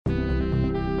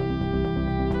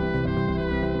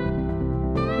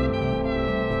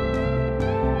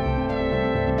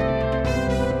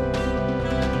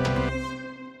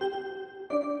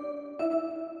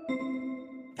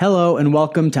Hello and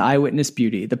welcome to Eyewitness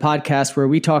Beauty, the podcast where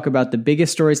we talk about the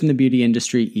biggest stories in the beauty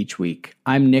industry each week.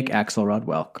 I'm Nick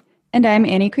Axelrod-Welk. And I'm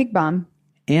Annie Kriegbaum.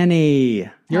 Annie,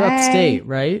 you're Hi. upstate,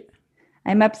 right?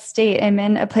 I'm upstate. I'm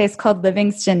in a place called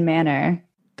Livingston Manor.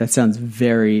 That sounds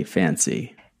very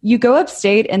fancy. You go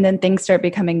upstate and then things start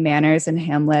becoming manors and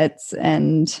hamlets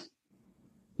and,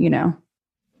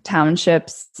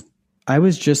 townships. I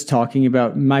was just talking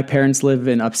about, my parents live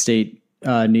in upstate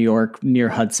New York, near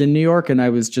Hudson, New York. And I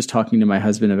was just talking to my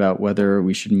husband about whether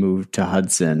we should move to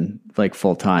Hudson like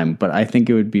full time. But I think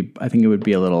it would be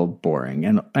a little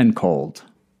boring and cold.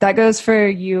 That goes for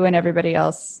you and everybody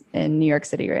else in New York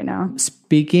City right now.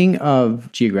 Speaking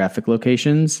of geographic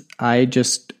locations, I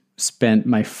just spent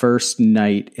my first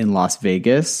night in Las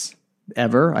Vegas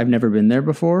ever. I've never been there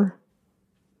before.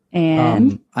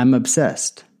 And I'm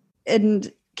obsessed.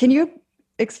 And can you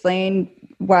explain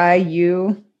why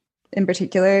you in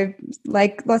particular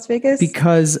like Las Vegas?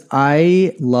 Because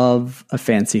I love a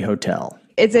fancy hotel.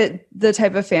 Is it the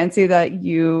type of fancy that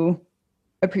you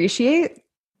appreciate?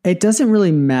 It doesn't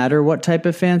really matter what type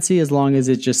of fancy as long as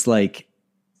it just like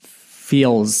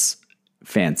feels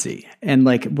fancy. And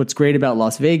like what's great about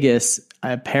Las Vegas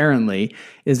apparently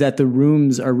is that the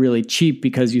rooms are really cheap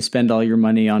because you spend all your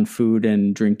money on food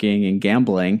and drinking and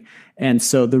gambling. And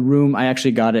so the room, I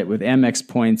actually got it with Amex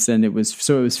points and it was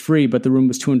free, but the room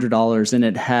was $200 and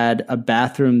it had a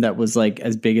bathroom that was like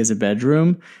as big as a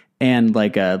bedroom and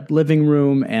like a living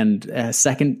room and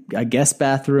a guest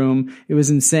bathroom. It was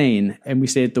insane. And we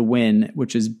stayed at the Wynn,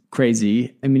 which is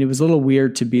crazy. I mean, it was a little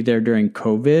weird to be there during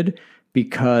COVID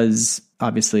because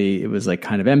obviously it was like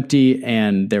kind of empty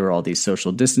and there were all these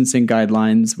social distancing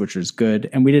guidelines, which was good.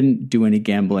 And we didn't do any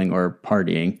gambling or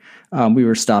partying. We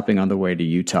were stopping on the way to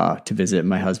Utah to visit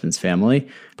my husband's family.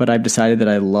 But I've decided that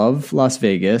I love Las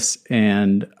Vegas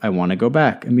and I want to go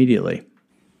back immediately.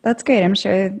 That's great. I'm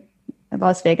sure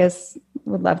Las Vegas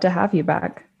would love to have you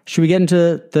back. Should we get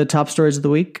into the top stories of the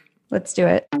week? Let's do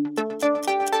it.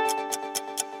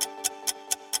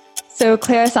 So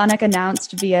Clarisonic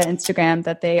announced via Instagram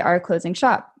that they are closing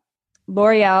shop.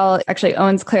 L'Oreal actually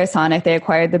owns Clarisonic. They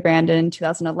acquired the brand in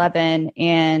 2011,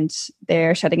 and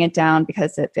they're shutting it down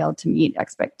because it failed to meet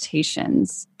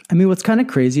expectations. I mean, what's kind of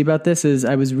crazy about this is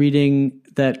I was reading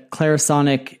that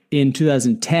Clarisonic in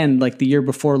 2010, like the year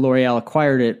before L'Oreal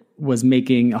acquired it, was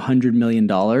making $100 million.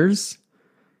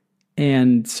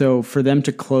 And so for them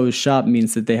to close shop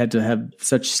means that they had to have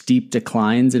such steep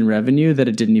declines in revenue that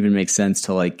it didn't even make sense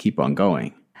to like keep on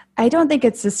going. I don't think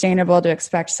it's sustainable to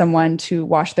expect someone to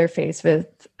wash their face with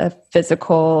a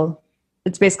physical,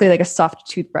 it's basically like a soft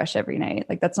toothbrush every night.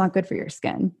 Like that's not good for your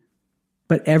skin.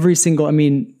 But not every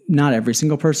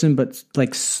single person, but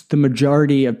like the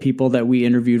majority of people that we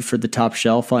interviewed for the Top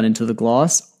Shelf on Into the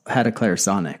Gloss had a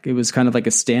Clarisonic. It was kind of like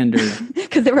a standard.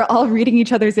 Because they were all reading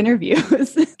each other's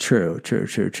interviews. True.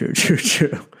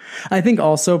 I think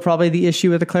also probably the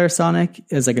issue with a Clarisonic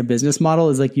as like a business model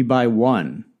is like you buy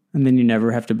one and then you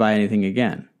never have to buy anything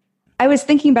again. I was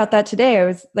thinking about that today. I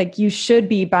was like, you should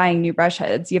be buying new brush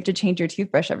heads. You have to change your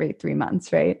toothbrush every 3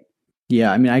 months, right?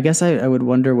 Yeah, I mean, I guess I would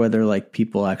wonder whether like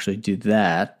people actually do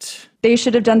that. They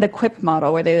should have done the Quip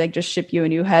model where they like just ship you a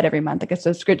new head every month, like a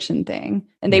subscription thing.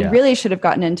 And they really should have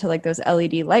gotten into like those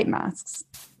LED light masks.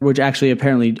 Which actually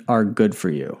apparently are good for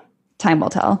you. Time will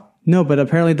tell. No, but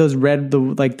apparently those red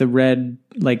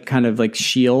kind of like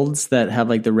shields that have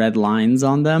like the red lines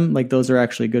on them, like those are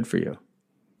actually good for you.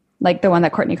 Like the one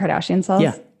that Kourtney Kardashian sells?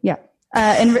 Yeah.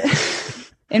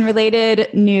 In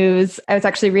related news, I was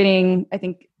actually reading, I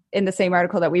think, in the same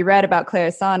article that we read about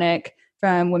Clarisonic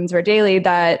from Women's Wear Daily,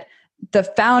 that the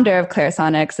founder of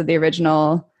Clarisonic, so the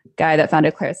original guy that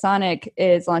founded Clarisonic,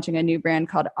 is launching a new brand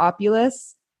called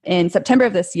Opulus in September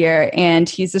of this year. And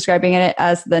he's describing it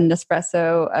as the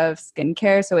Nespresso of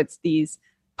skincare. So it's these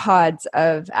pods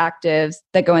of actives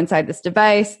that go inside this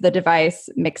device. The device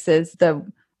mixes the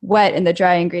wet and the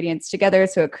dry ingredients together.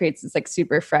 So it creates this like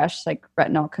super fresh, like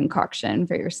retinol concoction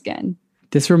for your skin.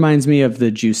 This reminds me of the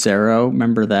Juicero.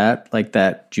 Remember that? Like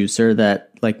that juicer that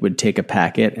like would take a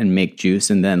packet and make juice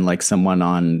and then like someone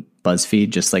on BuzzFeed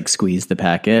just like squeezed the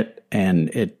packet and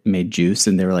it made juice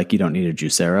and they were like, you don't need a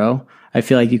Juicero. I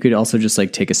feel like you could also just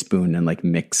like take a spoon and like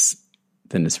mix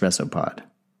the Nespresso pod.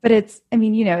 But it's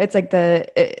like the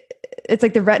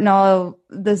retinol,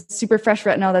 the super fresh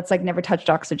retinol that's like never touched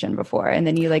oxygen before. And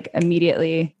then you like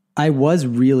immediately... I was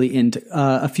really into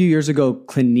a few years ago,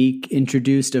 Clinique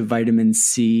introduced a vitamin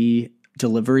C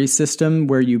delivery system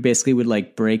where you basically would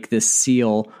like break this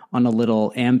seal on a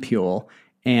little ampule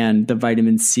and the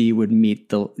vitamin C would meet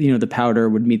the powder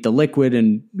would meet the liquid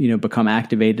and, become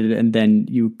activated. And then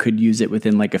you could use it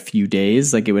within like a few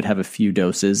days. Like it would have a few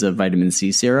doses of vitamin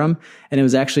C serum. And it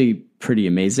was actually pretty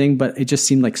amazing, but it just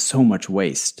seemed like so much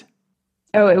waste.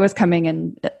 Oh, it was coming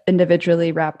in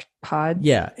individually wrapped pods?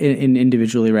 Yeah, in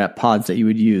individually wrapped pods that you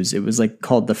would use. It was like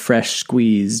called the Fresh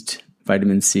Squeezed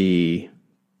Vitamin C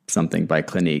something by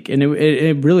Clinique. And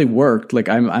it really worked. Like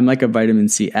I'm like a vitamin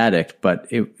C addict, but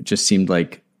it just seemed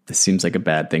like this seems like a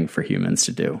bad thing for humans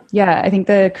to do. Yeah, I think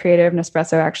the creator of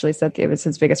Nespresso actually said it was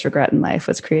his biggest regret in life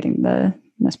was creating the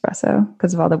Nespresso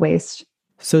because of all the waste.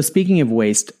 So speaking of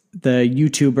waste, the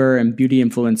YouTuber and beauty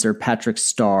influencer Patrick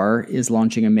Starr is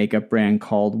launching a makeup brand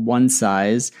called One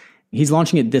Size. He's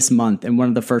launching it this month, and one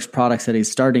of the first products that he's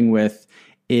starting with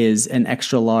is an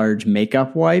extra large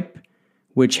makeup wipe,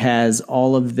 which has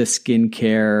all of the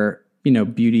skincare,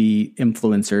 beauty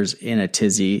influencers in a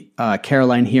tizzy.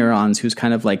 Caroline Herons, who's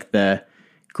kind of like the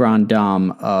grande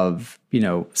dame of,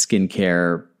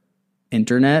 skincare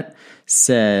internet,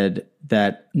 said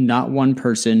that not one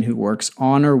person who works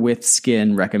on or with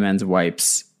skin recommends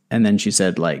wipes. And then she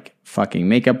said, like, fucking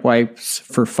makeup wipes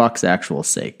for fuck's actual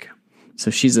sake. So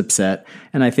she's upset.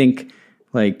 And I think,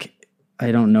 like,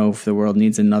 I don't know if the world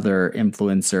needs another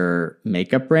influencer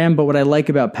makeup brand, but what I like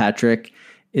about Patrick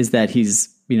is that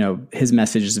he's, his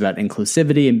message is about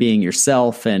inclusivity and being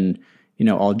yourself and,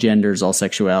 all genders, all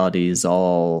sexualities,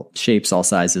 all shapes, all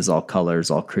sizes, all colors,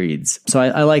 all creeds. So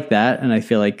I like that. And I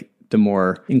feel like the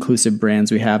more inclusive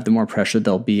brands we have, the more pressure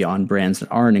there'll be on brands that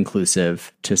aren't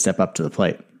inclusive to step up to the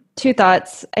plate. Two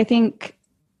thoughts. I think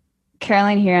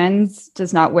Caroline Herons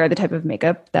does not wear the type of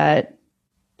makeup that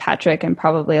Patrick and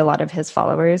probably a lot of his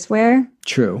followers wear.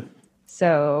 True.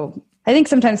 So I think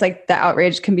sometimes like the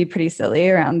outrage can be pretty silly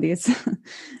around these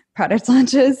product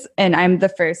launches. And I'm the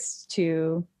first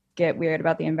to get weird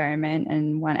about the environment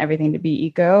and want everything to be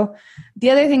eco. The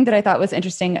other thing that I thought was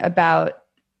interesting about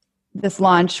this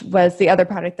launch was the other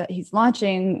product that he's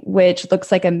launching, which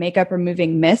looks like a makeup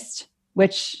removing mist,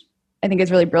 which I think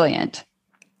is really brilliant.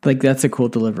 Like that's a cool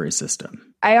delivery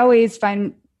system. I always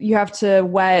find you have to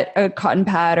wet a cotton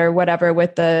pad or whatever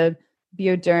with the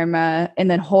Bioderma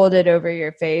and then hold it over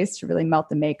your face to really melt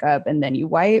the makeup and then you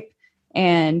wipe.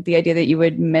 And the idea that you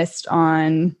would mist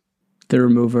on the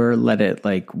remover, let it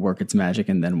like work its magic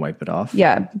and then wipe it off.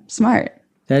 Yeah, smart.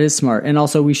 That is smart. And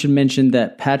also we should mention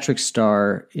that Patrick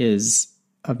Starr is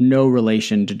of no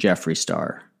relation to Jeffree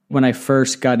Star. When I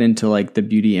first got into like the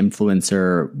beauty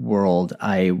influencer world,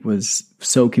 I was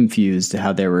so confused to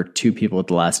how there were two people with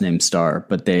the last name Starr,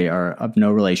 but they are of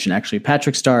no relation. Actually,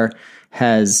 Patrick Starr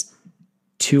has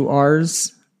 2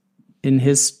 R's in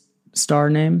his star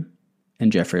name,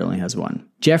 and Jeffree only has 1.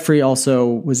 Jeffree also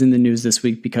was in the news this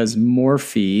week because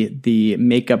Morphe, the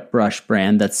makeup brush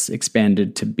brand that's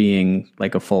expanded to being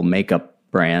like a full makeup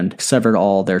brand, severed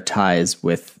all their ties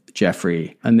with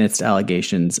Jeffree amidst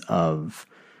allegations of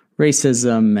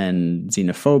racism and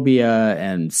xenophobia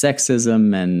and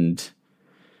sexism and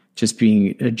just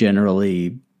being a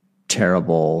generally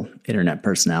terrible internet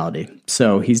personality.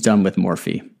 So he's done with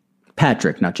Morphe.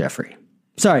 Patrick, not Jeffree.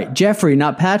 Sorry, Jeffree,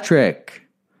 not Patrick.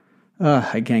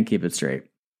 I can't keep it straight.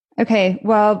 Okay,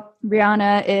 well,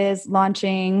 Rihanna is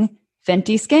launching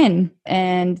Fenty Skin,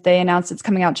 and they announced it's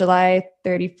coming out July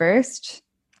 31st.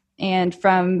 And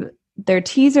from their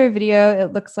teaser video,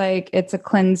 it looks like it's a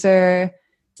cleanser,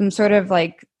 some sort of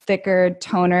like thicker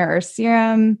toner or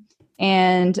serum,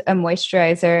 and a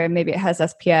moisturizer. Maybe it has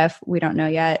SPF. We don't know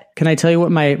yet. Can I tell you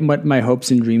what my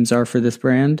hopes and dreams are for this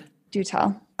brand? Do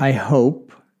tell. I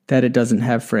hope that it doesn't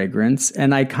have fragrance.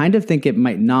 And I kind of think it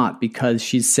might not, because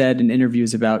she's said in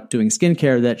interviews about doing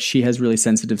skincare that she has really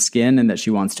sensitive skin and that she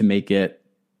wants to make it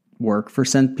work for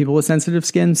people with sensitive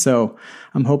skin. So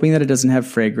I'm hoping that it doesn't have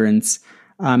fragrance.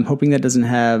 I'm hoping that it doesn't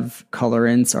have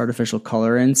colorants, artificial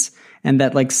colorants, and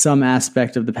that like some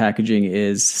aspect of the packaging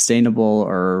is sustainable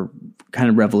or kind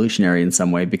of revolutionary in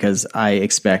some way, because I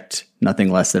expect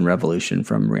nothing less than revolution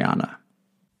from Rihanna.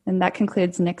 And that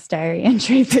concludes Nick's diary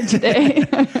entry for today.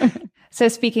 So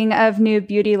speaking of new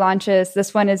beauty launches,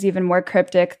 this one is even more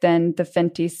cryptic than the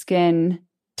Fenty Skin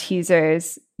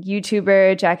teasers.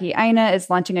 YouTuber Jackie Aina is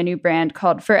launching a new brand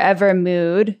called Forever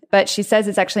Mood, but she says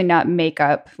it's actually not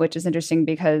makeup, which is interesting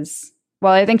because,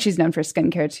 well, I think she's known for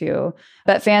skincare too,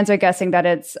 but fans are guessing that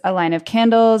it's a line of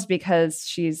candles because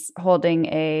she's holding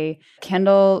a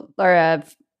candle or a,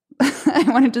 I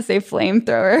wanted to say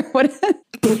flamethrower. What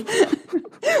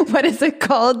is it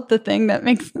called? The thing that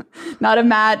makes not a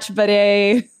match, but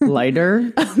a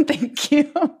lighter. Oh, thank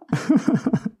you.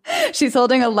 She's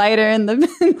holding a lighter in the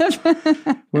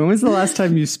When was the last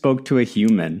time you spoke to a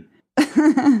human?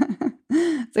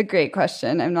 It's a great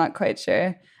question. I'm not quite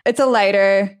sure. It's a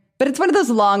lighter, but it's one of those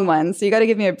long ones. So you got to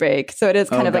give me a break. So it is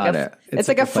kind of like it's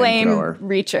like a flame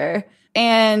reacher.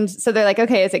 And so they're like,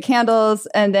 okay, is it candles?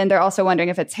 And then they're also wondering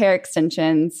if it's hair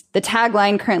extensions. The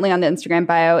tagline currently on the Instagram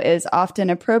bio is often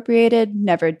appropriated,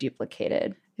 never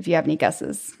duplicated. If you have any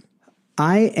guesses.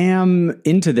 I am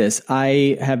into this.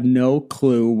 I have no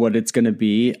clue what it's going to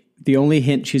be. The only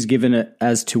hint she's given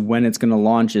as to when it's going to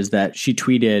launch is that she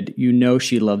tweeted,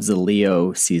 she loves the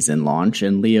Leo season launch.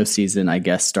 And Leo season, I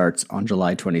guess, starts on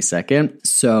July 22nd.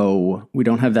 So we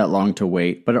don't have that long to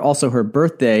wait. But also her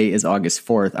birthday is August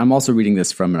 4th. I'm also reading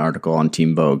this from an article on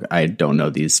Teen Vogue. I don't know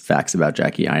these facts about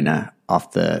Jackie Aina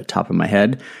off the top of my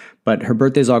head. But her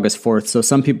birthday is August 4th. So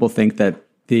some people think that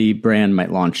the brand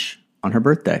might launch on her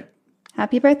birthday.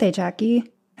 Happy birthday,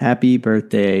 Jackie. Happy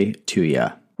birthday to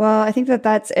ya. Well, I think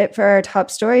that's it for our top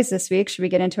stories this week. Should we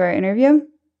get into our interview?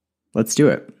 Let's do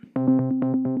it.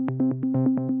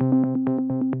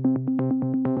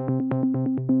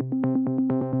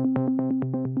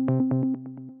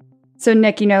 So,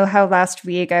 Nick, you know how last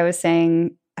week I was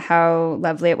saying how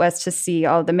lovely it was to see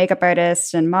all the makeup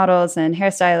artists and models and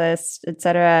hairstylists,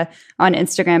 etc., on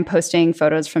Instagram posting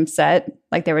photos from set,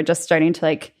 like they were just starting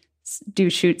to do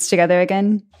shoots together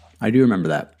again? I do remember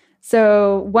that.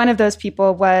 So one of those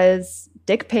people was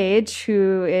Dick Page,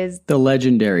 who is the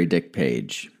legendary Dick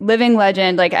Page. Living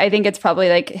legend. I think it's probably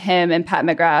him and Pat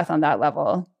McGrath on that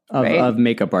level. Of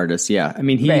makeup artists, yeah. I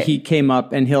mean, he came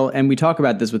up and we talk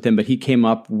about this with him, but he came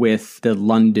up with the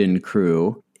London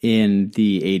crew in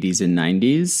the 80s and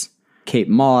 90s. Kate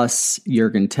Moss,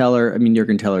 Jürgen Teller. I mean,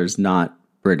 Jürgen Teller is not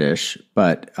British,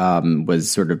 but was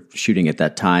sort of shooting at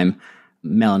that time.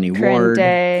 Melanie Ward,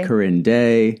 Corinne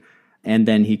Day. And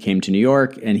then he came to New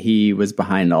York and he was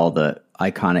behind all the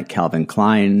iconic Calvin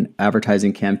Klein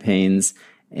advertising campaigns.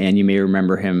 And you may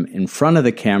remember him in front of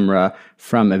the camera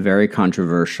from a very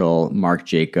controversial Marc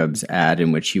Jacobs ad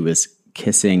in which he was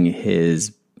kissing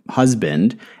his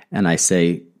husband. And I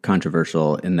say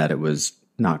controversial in that it was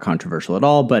not controversial at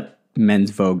all, but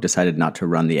Men's Vogue decided not to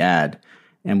run the ad.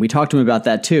 And we talked to him about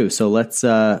that too. So let's,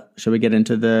 shall we get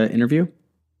into the interview?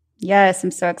 Yes, I'm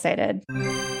so excited.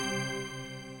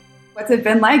 What's it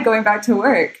been like going back to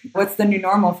work? What's the new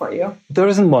normal for you? There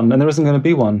isn't one, and there isn't going to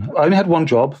be one. I only had one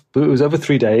job, but it was over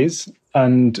 3 days,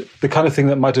 and the kind of thing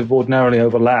that might have ordinarily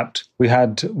overlapped. We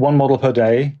had one model per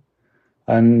day,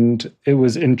 and it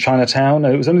was in Chinatown,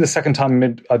 and it was only the second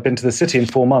time I'd been to the city in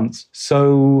 4 months.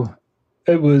 So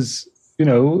it was,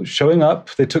 showing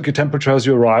up. They took your temperature as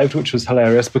you arrived, which was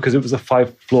hilarious because it was a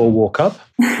 5-floor walk up.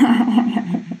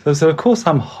 So of course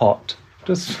I'm hot.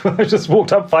 I just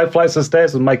walked up 5 flights of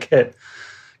stairs with my kit.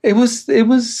 It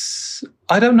was,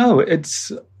 I don't know.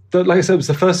 Like I said,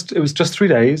 it was just 3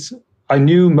 days. I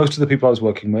knew most of the people I was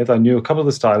working with. I knew a couple of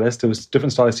the stylists. There was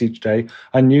different stylists each day.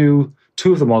 I knew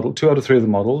 2 out of 3 of the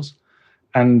models.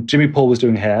 And Jimmy Paul was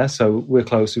doing hair, so we're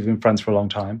close. We've been friends for a long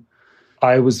time.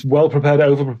 I was well prepared,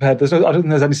 over-prepared. I don't think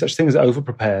there's any such thing as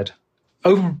over-prepared.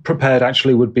 Over-prepared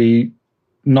actually would be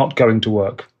not going to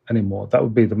work anymore. That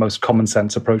would be the most common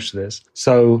sense approach to this.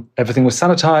 So everything was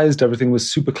sanitized, everything was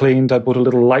super cleaned. I bought a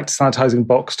little light sanitizing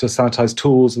box to sanitize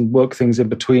tools and work things in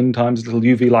between times, a little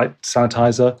UV light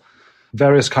sanitizer,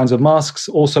 various kinds of masks,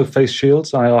 also face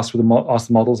shields. I asked the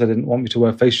models, they didn't want me to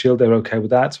wear a face shield. They were okay with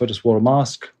that, so I just wore a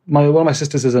mask. One of my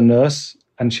sisters is a nurse,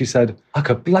 and she said, I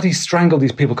could bloody strangle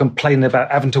these people complaining about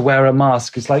having to wear a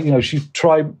mask. It's like, she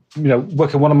tried,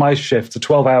 working one of my shifts, a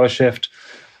 12-hour shift,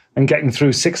 and getting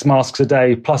through 6 masks a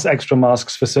day, plus extra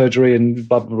masks for surgery and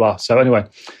blah, blah, blah. So anyway,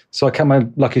 I count my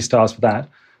lucky stars for that.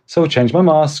 So I changed my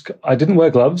mask. I didn't wear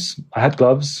gloves. I had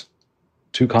gloves,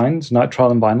 2 kinds,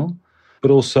 nitrile and vinyl,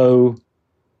 but also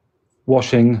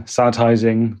washing,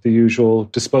 sanitizing, the usual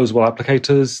disposable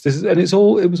applicators.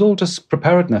 It was all just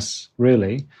preparedness,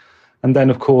 really. And then,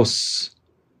 of course,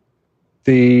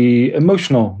 the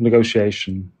emotional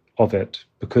negotiation of it,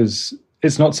 because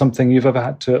it's not something you've ever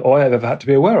had to, or I've ever had to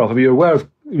be aware of. I mean, you're aware of,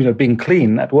 being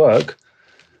clean at work,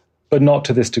 but not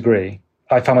to this degree.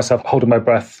 I found myself holding my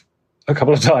breath a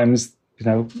couple of times.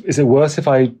 Is it worse if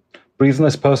I breathe on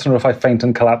this person or if I faint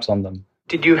and collapse on them?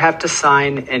 Did you have to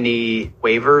sign any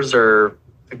waivers or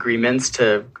agreements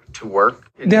to work?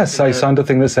 Yes, I signed a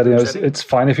thing that said, it's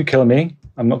fine if you kill me.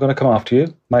 I'm not going to come after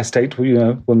you. My state,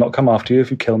 will not come after you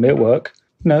if you kill me at work.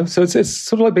 So it's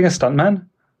sort of like being a stuntman.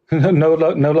 No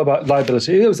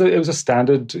liability. It was a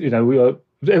standard,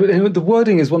 the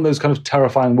wording is one of those kind of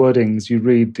terrifying wordings. You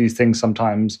read these things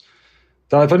sometimes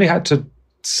that I've only had to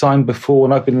sign before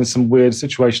when I've been in some weird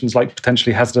situations like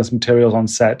potentially hazardous materials on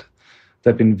set.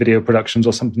 There have been video productions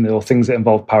or something, or things that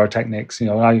involve pyrotechnics,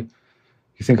 and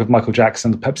You think of Michael Jackson,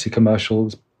 the Pepsi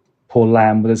commercials, poor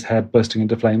lamb with his hair bursting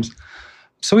into flames.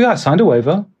 So yeah, I signed a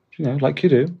waiver, like you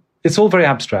do. It's all very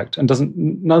abstract and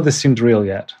none of this seemed real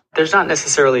yet. There's not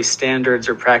necessarily standards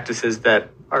or practices that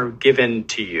are given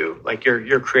to you, like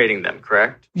you're creating them,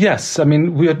 correct? Yes, I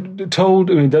mean, we are told,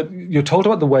 that you're told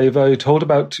about the waiver, you're told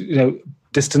about,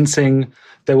 distancing,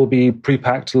 there will be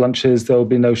pre-packed lunches, there will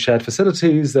be no shared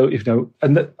facilities,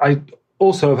 I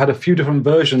also have had a few different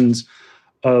versions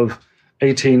of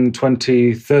 18,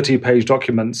 20, 30-page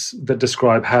documents that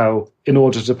describe how, in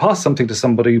order to pass something to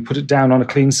somebody, you put it down on a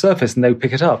clean surface and they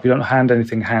pick it up. You don't hand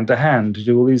anything hand to hand. You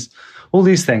do all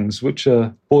these things, which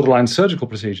are borderline surgical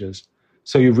procedures.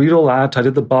 So you read all that. I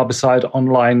did the Barbicide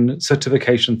online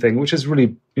certification thing, which is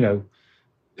really,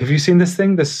 have you seen this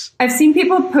thing? I've seen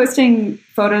people posting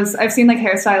photos. I've seen like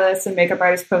hairstylists and makeup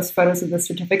artists post photos of the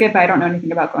certificate, but I don't know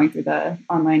anything about going through the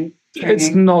online training. It's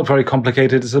not very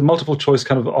complicated. It's a multiple choice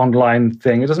kind of online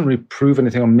thing. It doesn't really prove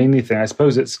anything or mean anything. I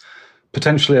suppose it's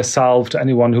potentially a salve to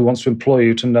anyone who wants to employ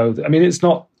you to know that. I mean, it's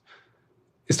not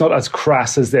as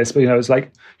crass as this, but it's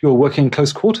like you're working in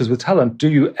close quarters with talent. Do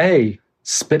you A,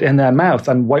 spit in their mouth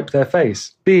and wipe their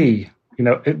face? B,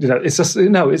 it's just,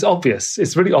 it's obvious.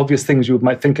 It's really obvious things you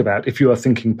might think about if you're a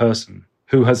thinking person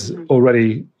who has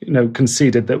already,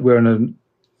 conceded that we're in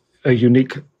a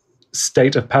unique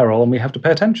state of peril and we have to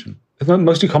pay attention. It's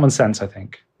mostly common sense, I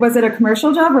think. Was it a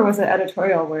commercial job or was it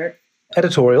editorial work?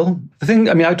 Editorial. The thing,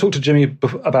 I talked to Jimmy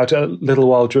about it a little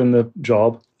while during the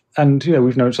job, and,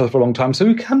 we've known each other for a long time, so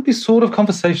you can be sort of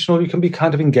conversational, you can be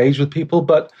kind of engaged with people,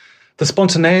 but the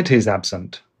spontaneity is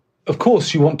absent. Of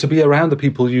course, you want to be around the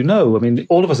people you know.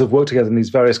 All of us have worked together in these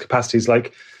various capacities,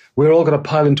 like we're all going to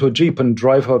pile into a Jeep and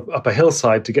drive up a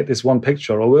hillside to get this one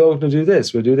picture, or we're all going to do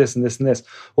this, we'll do this and this and this.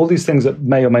 All these things that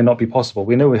may or may not be possible.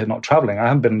 We know we're not traveling. I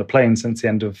haven't been on a plane since the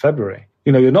end of February.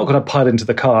 You're not going to pile into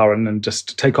the car and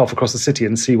just take off across the city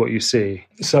and see what you see.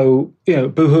 So,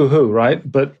 boo-hoo-hoo, right?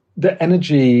 But the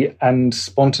energy and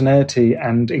spontaneity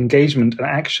and engagement and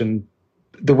action,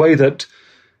 the way that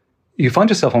you find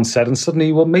yourself on set and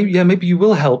suddenly, well, maybe you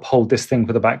will help hold this thing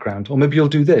for the background, or maybe you'll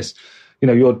do this.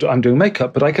 I'm doing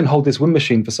makeup, but I can hold this wind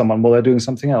machine for someone while they're doing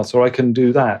something else, or I can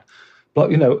do that.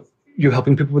 But, you're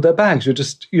helping people with their bags. You're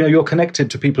just, you're connected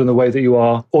to people in the way that you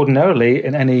are ordinarily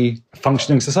in any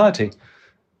functioning society.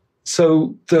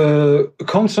 So the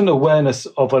constant awareness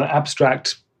of an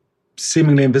abstract,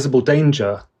 seemingly invisible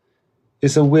danger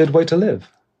is a weird way to live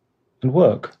and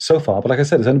work so far. But like I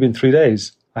said, it's only been 3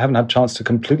 days. I haven't had a chance to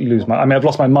completely lose I've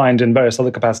lost my mind in various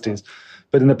other capacities.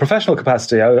 But in the professional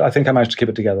capacity, I think I managed to keep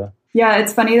it together. Yeah,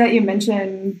 it's funny that you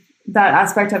mentioned that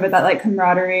aspect of it, that like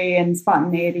camaraderie and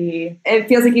spontaneity. It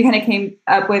feels like you kind of came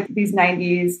up with these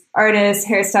 90s artists,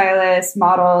 hairstylists,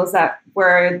 models that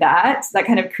were that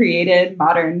kind of created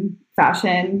modern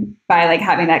fashion by like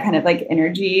having that kind of like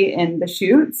energy in the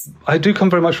shoots. I do come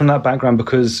very much from that background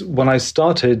because when I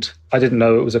started, I didn't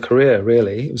know it was a career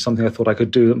really. It was something I thought I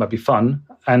could do that might be fun.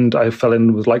 And I fell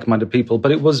in with like-minded people,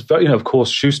 but it was very, of course,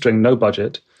 shoestring, no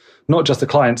budget. Not just the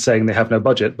client saying they have no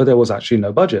budget, but there was actually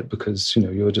no budget because,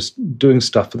 you were just doing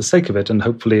stuff for the sake of it and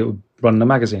hopefully it would run in a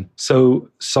magazine. So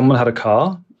someone had a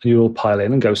car and you'd all pile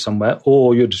in and go somewhere,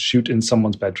 or you'd shoot in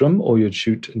someone's bedroom or you'd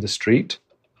shoot in the street.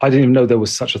 I didn't even know there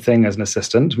was such a thing as an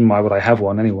assistant. Why would I have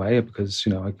one anyway? Because,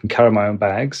 I can carry my own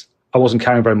bags. I wasn't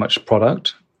carrying very much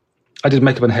product. I did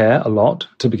makeup and hair a lot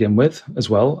to begin with as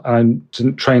well. And I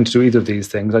didn't train to do either of these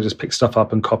things. I just picked stuff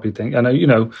up and copied things. And,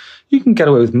 you can get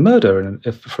away with murder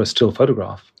for a still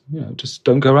photograph. Just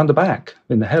don't go around the back.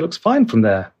 The hair looks fine from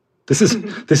there. This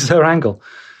is her angle.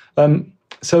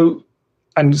 So,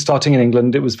 and starting in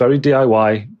England, it was very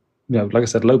DIY, like I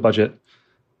said, low budget.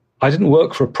 I didn't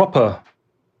work for a proper,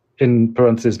 in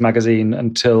parentheses, magazine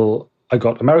until I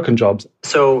got American jobs.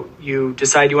 So you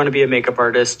decide you want to be a makeup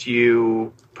artist.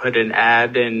 You put an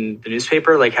ad in the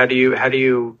newspaper. Like, how do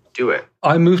you do it?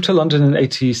 I moved to London in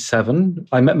 1987.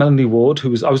 I met Melanie Ward,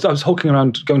 I was hulking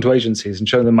around going to agencies and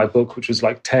showing them my book, which was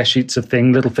like tear sheets of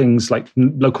little things like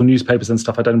local newspapers and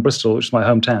stuff I'd done in Bristol, which is my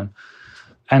hometown.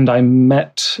 And I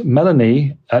met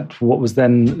Melanie at what was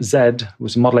then Zed,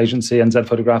 was a model agency, and Zed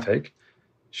Photographic.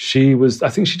 I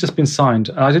think she'd just been signed,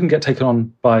 and I didn't get taken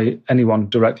on by anyone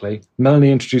directly.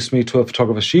 Melanie introduced me to a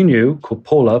photographer she knew called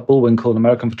Paula Bullwinkle, an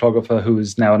American photographer who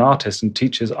is now an artist and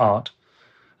teaches art.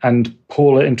 And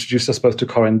Paula introduced us both to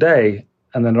Corinne Day.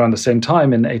 And then around the same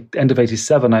time, in end of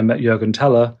 1987, I met Jürgen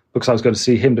Teller because I was going to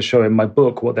see him to show him my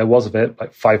book, what there was of it,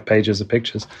 like 5 pages of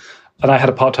pictures. And I had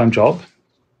a part-time job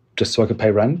just so I could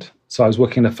pay rent. So I was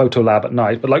working in a photo lab at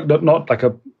night, but not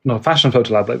a fashion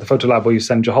photo lab, like the photo lab where you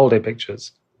send your holiday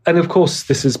pictures. And of course,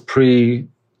 this is pre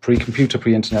pre-computer,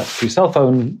 pre-internet, pre-cell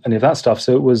phone, any of that stuff.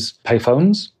 So it was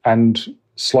payphones and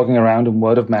slogging around and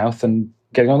word of mouth and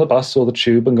getting on the bus or the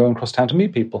tube and going across town to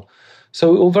meet people.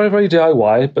 So all very, very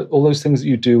DIY, but all those things that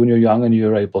you do when you're young and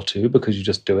you're able to because you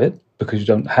just do it, because you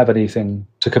don't have anything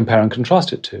to compare and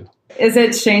contrast it to. Is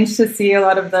it strange to see a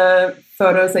lot of the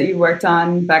photos that you worked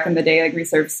on back in the day, like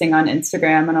resurfacing on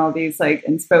Instagram and all these like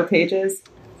inspo pages?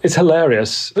 It's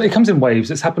hilarious. It comes in waves.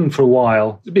 It's happened for a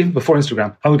while, even before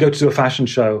Instagram. I would go to a fashion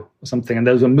show or something, and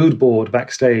there was a mood board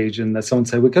backstage, and there's someone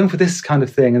say, we're going for this kind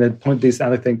of thing, and they'd point these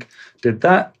out, and I think, did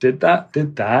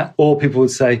that. Or people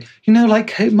would say, like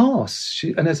Kate Moss.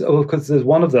 Because there's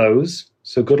one of those,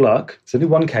 so good luck. There's only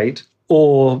one Kate.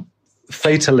 Or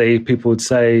fatally, people would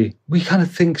say, we kind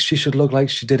of think she should look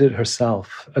like she did it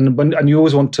herself. And you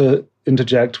always want to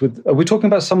interject with, are we talking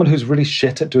about someone who's really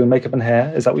shit at doing makeup and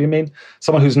hair? Is that what you mean?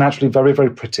 Someone who's naturally very, very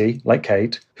pretty, like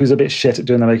Kate, who's a bit shit at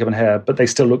doing their makeup and hair, but they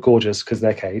still look gorgeous because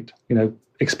they're Kate.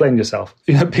 Explain yourself.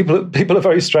 People are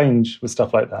very strange with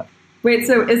stuff like that. Wait,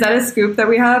 so is that a scoop that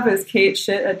we have? Is Kate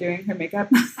shit at doing her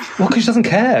makeup? Well, because she doesn't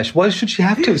care. Why should she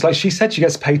have to? It's like she said, she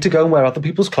gets paid to go and wear other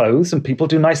people's clothes and people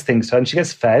do nice things to her and she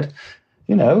gets fed.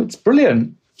 It's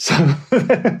brilliant. So,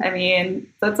 I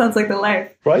mean, that sounds like the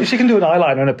life. Right? She can do an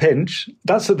eyeliner and a pinch.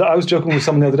 I was joking with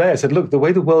someone the other day. I said, look, the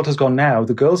way the world has gone now,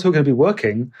 the girls who are going to be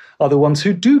working are the ones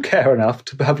who do care enough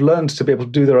to have learned to be able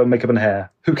to do their own makeup and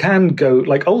hair, who can go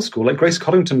like old school, like Grace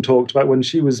Coddington talked about when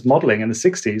she was modeling in the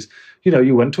 60s.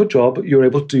 You went to a job, you were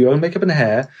able to do your own makeup and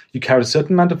hair, you carried a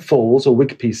certain amount of falls or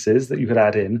wig pieces that you could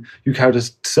add in, you carried a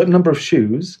certain number of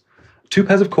shoes, 2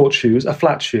 pairs of court shoes, a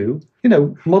flat shoe.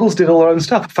 Models did all their own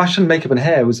stuff. Fashion, makeup and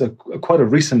hair was quite a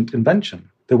recent invention.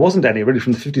 There wasn't any really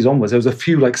from the 50s onwards. There was a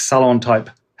few like salon-type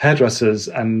hairdressers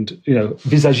and,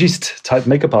 visagiste-type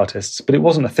makeup artists, but it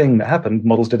wasn't a thing that happened.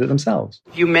 Models did it themselves.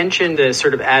 You mentioned the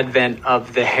sort of advent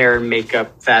of the hair and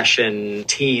makeup fashion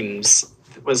teams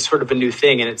was sort of a new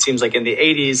thing, and it seems like in the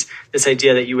 80s, this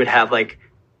idea that you would have like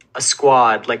a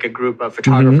squad, like a group of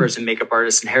photographers and makeup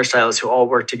artists and hairstylists who all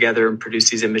work together and produce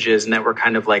these images, and that were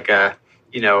kind of like a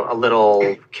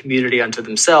little community unto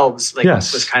themselves,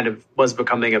 was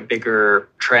becoming a bigger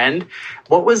trend.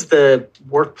 What was the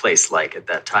workplace like at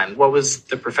that time? What was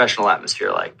the professional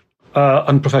atmosphere like?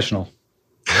 Unprofessional.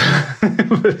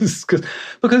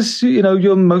 because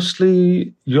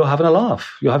you're having a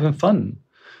laugh, you're having fun.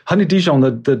 Honey Dijon,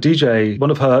 the DJ, one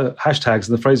of her hashtags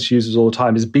and the phrase she uses all the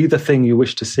time is be the thing you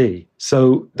wish to see.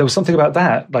 So there was something about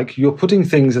that, like you're putting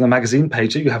things in a magazine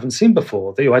page that you haven't seen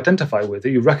before, that you identify with,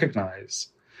 that you recognize.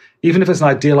 Even if it's an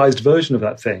idealized version of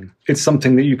that thing, it's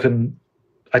something that you can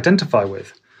identify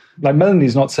with. Like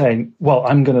Melanie's not saying, well,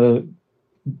 I'm going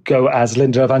to go as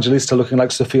Linda Evangelista looking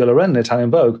like Sophia Loren in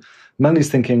Italian Vogue. Melanie's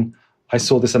thinking, I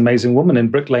saw this amazing woman in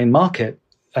Brick Lane Market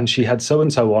and she had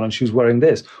so-and-so on and she was wearing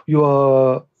this. You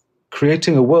are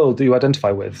creating a world that you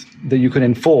identify with, that you can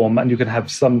inform, and you can have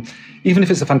some, even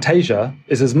if it's a fantasia,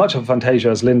 is as much of a fantasia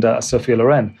as Linda as Sophia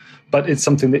Loren, but it's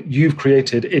something that you've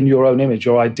created in your own image,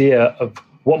 your idea of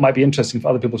what might be interesting for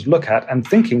other people to look at, and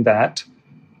thinking that,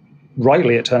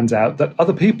 rightly it turns out, that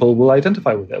other people will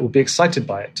identify with it, will be excited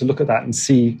by it, to look at that and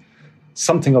see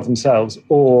something of themselves,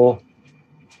 or,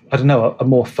 I don't know, a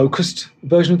more focused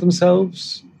version of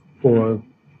themselves, or a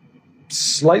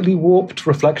slightly warped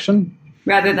reflection.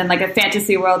 Rather than like a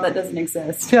fantasy world that doesn't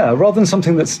exist. Yeah, rather than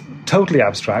something that's totally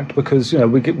abstract, because,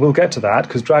 we'll get to that,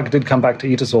 because drag did come back to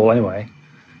eat us all anyway.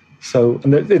 So,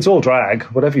 and it's all drag,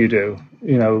 whatever you do,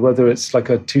 whether it's like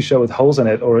a T-shirt with holes in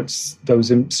it or it's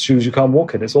those shoes you can't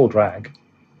walk in, it's all drag.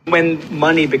 When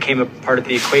money became a part of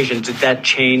the equation, did that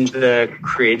change the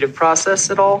creative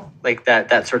process at all? Like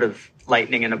that sort of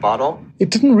lightning in a bottle? It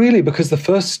didn't really, because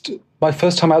my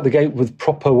first time out the gate with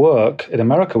proper work in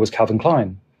America was Calvin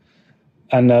Klein.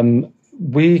 And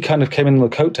we kind of came in the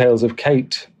coattails of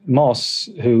Kate Moss,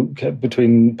 who,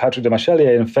 between Patrick de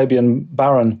Marchelier and Fabian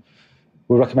Baron,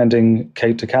 were recommending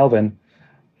Kate to Calvin.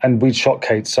 And we'd shot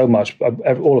Kate so much,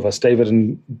 all of us, David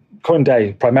and Corinne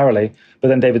Day primarily, but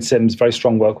then David Sims, very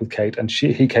strong work with Kate, and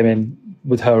he came in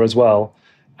with her as well.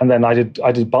 And then I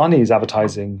did Barney's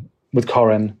advertising with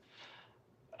Corinne,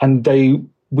 and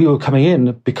we were coming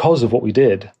in because of what we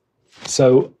did.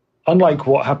 So unlike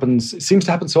what happens, it seems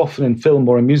to happen so often in film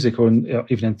or in music or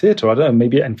even in theatre, I don't know,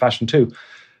 maybe in fashion too.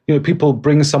 People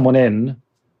bring someone in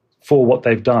for what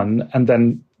they've done and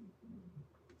then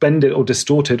bend it or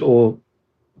distort it or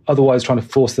otherwise trying to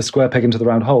force the square peg into the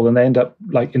round hole, and they end up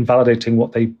like invalidating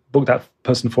what they booked that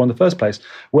person for in the first place.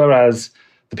 Whereas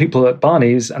the people at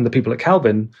Barney's and the people at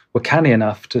Calvin were canny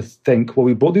enough to think, well,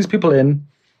 we brought these people in,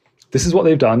 this is what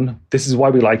they've done, this is why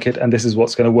we like it, and this is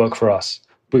what's going to work for us.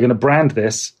 We're going to brand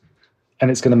this,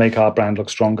 and it's going to make our brand look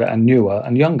stronger and newer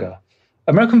and younger.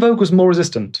 American Vogue was more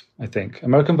resistant, I think.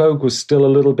 American Vogue was still a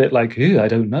little bit like, I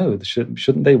don't know,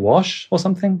 shouldn't they wash or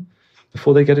something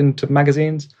before they get into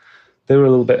magazines? They were a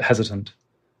little bit hesitant.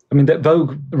 I mean, that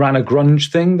Vogue ran a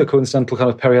grunge thing, the coincidental kind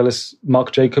of Perry Ellis,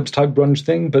 Marc Jacobs type grunge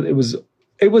thing, but it was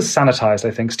sanitized,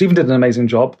 I think. Stephen did an amazing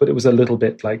job, but it was a little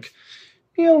bit like,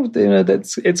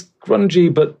 it's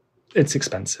grungy, but it's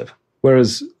expensive.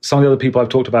 Whereas some of the other people I've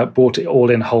talked about bought it all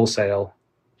in wholesale.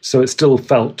 So it still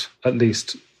felt at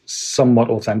least somewhat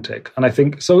authentic. And I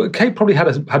think, so Kate probably had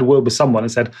a word with someone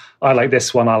and said, I like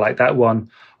this one, I like that one.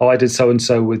 Oh, I did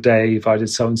so-and-so with Dave, I did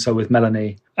so-and-so with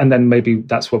Melanie. And then maybe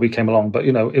that's where we came along. But,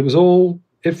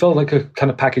 it felt like a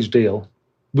kind of package deal.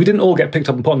 We didn't all get picked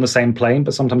up and put on the same plane,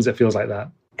 but sometimes it feels like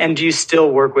that. And do you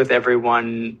still work with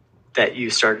everyone that you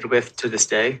started with to this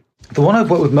day? The one I've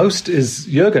worked with most is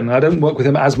Jürgen. I don't work with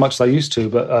him as much as I used to,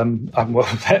 but I haven't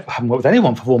worked with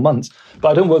anyone for 4 months, but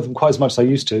I don't work with them quite as much as I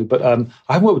used to. But I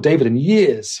haven't worked with David in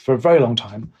years, for a very long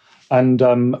time. And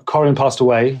Corinne passed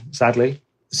away, sadly.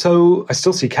 So I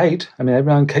still see Kate. I mean, every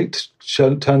now and then Kate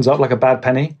turns up like a bad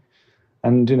penny.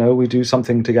 And, we do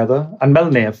something together. And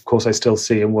Melanie, of course, I still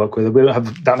see and work with. We don't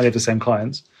have that many of the same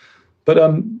clients. But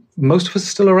most of us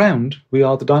are still around. We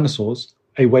are the dinosaurs,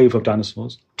 a wave of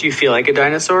dinosaurs. Do you feel like a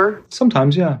dinosaur?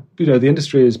 Sometimes, yeah. The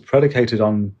industry is predicated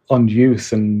on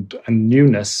youth and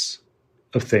newness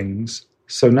of things.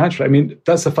 So naturally, I mean,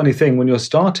 that's the funny thing. When you're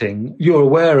starting, you're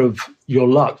aware of your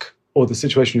luck or the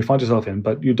situation you find yourself in,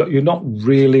 but you're not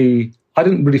really... I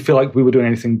didn't really feel like we were doing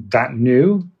anything that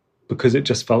new because it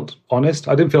just felt honest.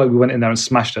 I didn't feel like we went in there and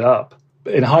smashed it up.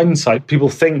 But in hindsight, people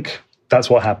think that's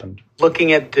what happened.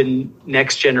 Looking at the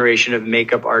next generation of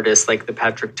makeup artists like the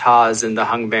Patrick Ta's and the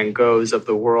Hung Van Goghs of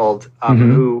the world,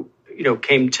 who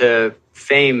came to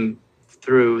fame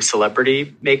through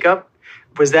celebrity makeup,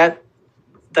 was that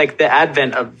like the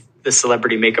advent of the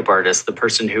celebrity makeup artist, the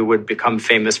person who would become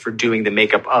famous for doing the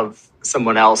makeup of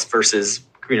someone else versus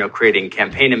creating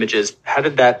campaign images? How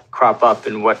did that crop up,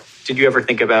 and what did you ever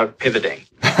think about pivoting?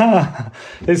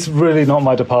 It's really not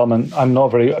my department. I'm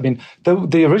not very... I mean,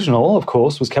 the original, of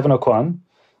course, was Kevin O'Quan.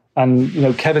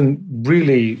 And, Kevin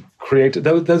really created...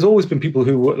 There's always been people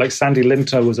who, like Sandy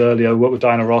Linter was earlier, worked with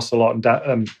Diana Ross a lot,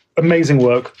 and amazing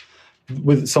work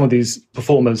with some of these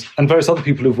performers, and various other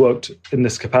people who've worked in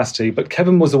this capacity. But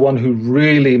Kevin was the one who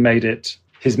really made it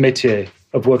his métier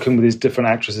of working with these different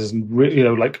actresses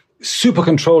and, like super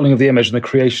controlling of the image and the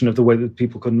creation of the way that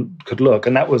people could look.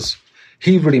 And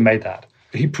he really made that.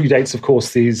 He predates, of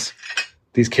course, these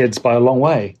kids by a long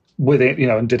way with it,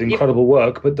 and did incredible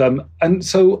work. But and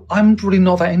so I'm really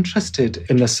not that interested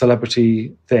in the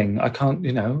celebrity thing. I can't,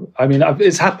 I mean,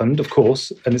 it's happened, of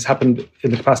course, and it's happened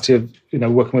in the capacity of,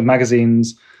 working with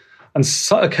magazines and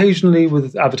occasionally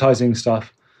with advertising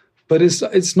stuff. But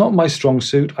it's not my strong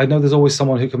suit. I know there's always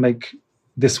someone who can make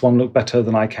this one look better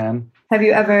than I can. Have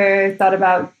you ever thought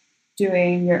about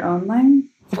doing your own line?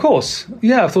 Of course.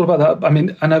 Yeah, I've thought about that. I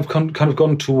mean, and I've kind of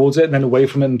gone towards it and then away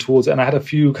from it and towards it. And I had a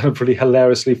few kind of really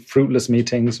hilariously fruitless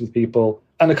meetings with people.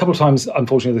 And a couple of times,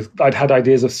 unfortunately, I'd had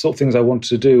ideas of sort of things I wanted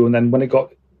to do. And then when it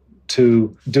got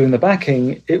to doing the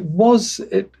backing,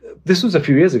 this was a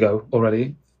few years ago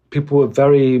already. People were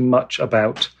very much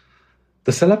about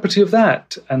the celebrity of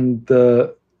that and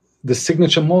the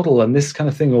signature model and this kind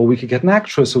of thing, or we could get an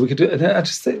actress, or we could do it.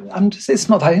 It's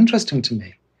not that interesting to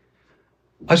me.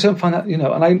 I just don't find that,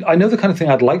 and I know the kind of thing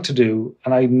I'd like to do,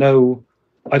 and I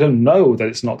don't know that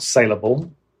it's not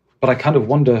saleable, but I kind of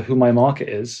wonder who my market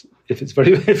is, if it's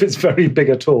very big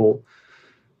at all.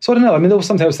 So I don't know. I mean, there was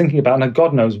something I was thinking about, and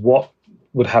God knows what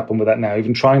would happen with that now,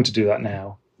 even trying to do that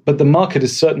now. But the market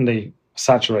is certainly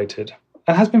saturated.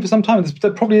 And has been for some time.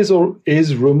 There probably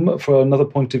is room for another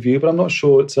point of view, but I'm not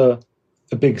sure it's a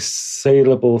big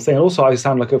saleable thing. And also, I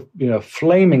sound like a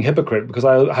flaming hypocrite because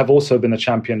I have also been a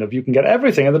champion of you can get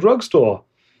everything at the drugstore.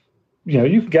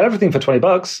 You can get everything for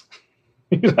 $20.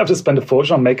 You don't have to spend a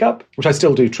fortune on makeup, which I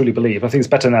still do truly believe. I think it's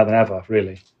better now than ever,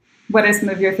 really. What are some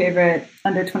of your favorite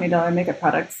under $20 makeup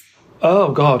products?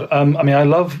 Oh God, I mean, I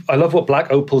love what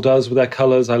Black Opal does with their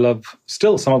colors. I love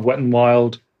still some of Wet n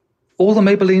Wild. All the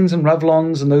Maybellines and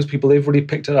Revlons and those people, they've really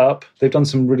picked it up. They've done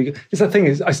some really good... The thing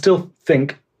is, I still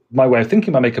think my way of thinking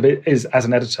about makeup is as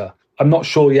an editor. I'm not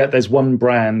sure yet there's one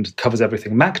brand covers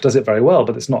everything. MAC does it very well,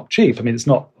 but it's not cheap. I mean, it's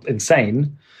not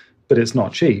insane, but it's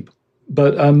not cheap.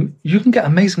 But you can get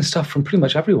amazing stuff from pretty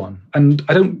much everyone. And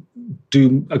I don't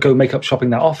go makeup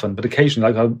shopping that often, but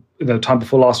occasionally, like time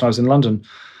before last when I was in London,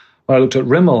 when I looked at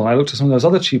Rimmel and I looked at some of those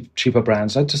other cheaper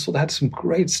brands, I just thought they had some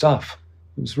great stuff.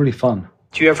 It was really fun.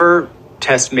 Do you ever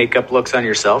test makeup looks on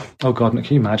yourself? Oh, God, can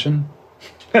you imagine?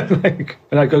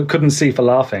 And I couldn't see for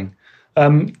laughing.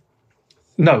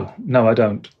 No, I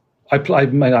don't.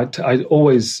 I'm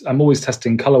always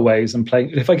testing colorways and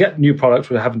playing. If I get new products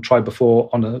which I haven't tried before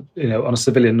on a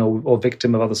civilian or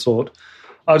victim of other sort,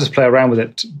 I'll just play around with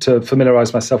it to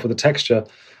familiarize myself with the texture.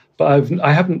 But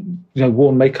I haven't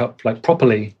worn makeup like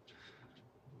properly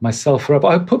myself forever.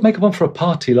 I put makeup on for a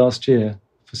party last year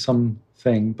for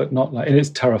something, but not like, and it's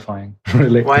terrifying,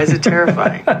 really. Why is it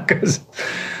terrifying?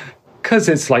 Because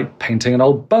it's like painting an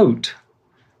old boat.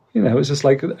 It's just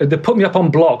like they put me up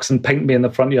on blocks and paint me in the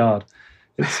front yard.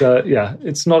 It's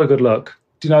it's not a good look.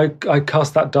 I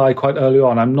cast that die quite early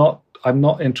on. I'm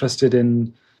not interested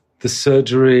in the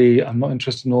surgery. I'm not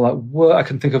interested in all that work. I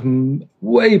can think of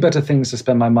way better things to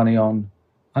spend my money on.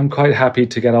 I'm quite happy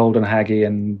to get old and haggy,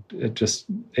 and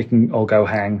it can all go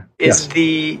hang. Is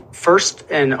the first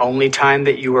and only time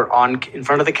that you were in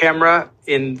front of the camera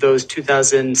in those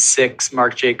 2006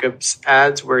 Marc Jacobs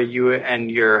ads where you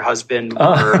and your husband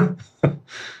were...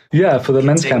 Yeah, for the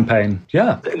men's campaign.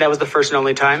 Yeah. That was the first and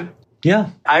only time? Yeah.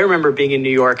 I remember being in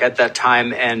New York at that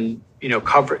time and,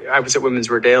 I was at Women's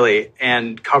Wear Daily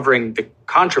and covering the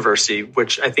controversy,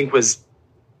 which I think was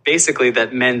basically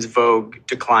that Men's Vogue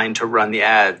declined to run the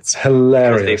ads.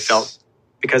 Hilarious.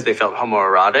 Because they felt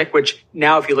homoerotic, which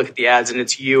now if you look at the ads and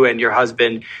it's you and your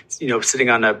husband, sitting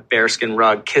on a bearskin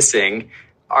rug kissing,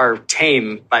 are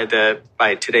tame by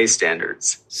today's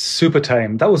standards. Super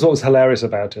tame. That was what was hilarious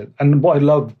about it. And what I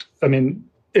loved,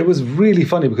 it was really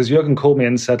funny because Jürgen called me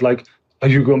and said, like, "Oh,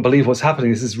 you won't believe what's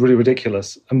happening. This is really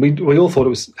ridiculous." And we all thought it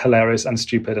was hilarious and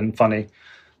stupid and funny.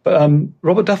 But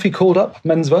Robert Duffy called up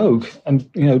Men's Vogue and,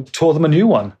 tore them a new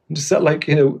one. And just said, like,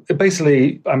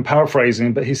 basically, I'm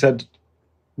paraphrasing, but he said,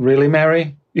 "Really,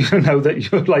 Mary? That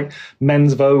you're like,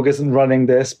 Men's Vogue isn't running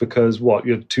this because what?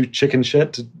 You're too chicken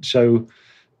shit to show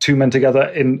two men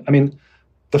together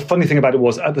the funny thing about it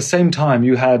was at the same time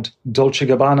you had Dolce &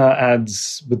 Gabbana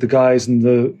ads with the guys in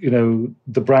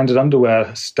the branded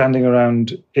underwear standing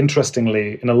around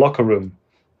interestingly in a locker room.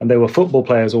 And they were football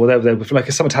players or whatever. They were like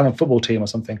some Italian football team or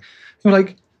something. You're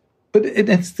like, but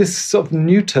it's this sort of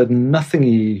neutered,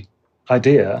 nothingy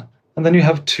idea. And then you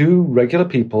have two regular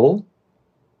people,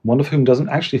 one of whom doesn't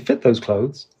actually fit those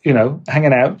clothes,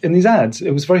 hanging out in these ads.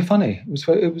 It was very funny.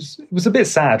 It was a bit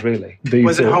sad, really.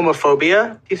 Was it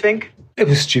homophobia, do you think? It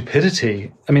was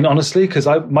stupidity. Honestly, because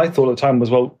my thought at the time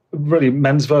was, well, really,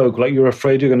 Men's Vogue, like you're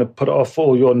afraid you're going to put off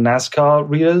all your NASCAR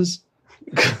readers?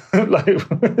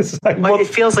 It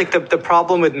feels like the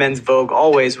problem with Men's Vogue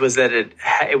always was that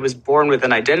it was born with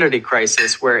an identity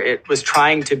crisis where it was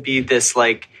trying to be this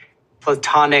like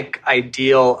platonic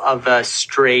ideal of a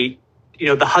straight,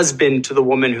 the husband to the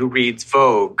woman who reads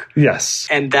Vogue. Yes.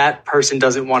 And that person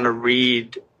doesn't want to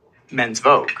read Men's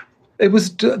Vogue. It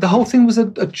was, the whole thing was a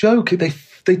joke.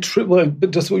 They tripped, but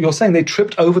just what you're saying, they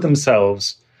tripped over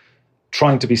themselves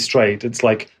trying to be straight. It's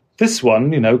like, this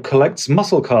one, collects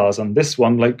muscle cars, and this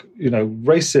one,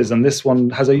 races, and this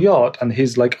one has a yacht, and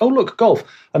he's like, oh, look, golf,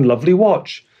 and lovely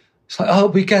watch. It's like, oh,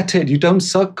 we get it. You don't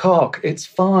suck cock. It's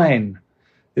fine.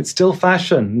 It's still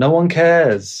fashion. No one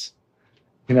cares.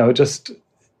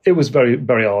 It was very,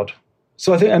 very odd.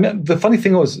 So I think, the funny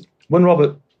thing was, when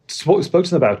Robert spoke to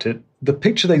them about it, the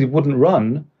picture they wouldn't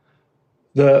run,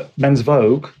 the Men's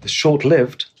Vogue, the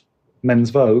short-lived Men's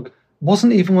Vogue,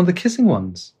 wasn't even one of the kissing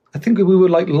ones. I think we were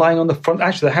like lying on the front,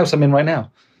 actually the house I'm in right now.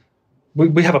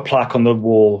 We have a plaque on the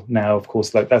wall now, of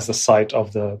course, like that's the site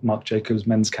of the Marc Jacobs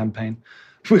men's campaign.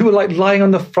 We were like lying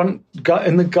on the front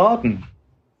in the garden.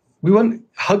 We weren't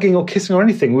hugging or kissing or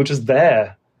anything. We were just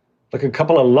there, like a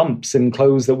couple of lumps in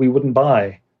clothes that we wouldn't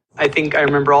buy. I think I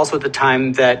remember also at the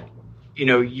time that,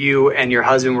 you and your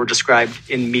husband were described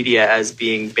in media as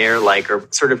being bear-like or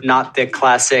sort of not the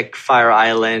classic Fire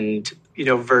Island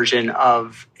version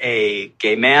of a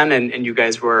gay man, and you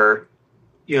guys were,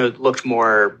 looked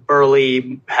more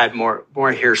burly, had more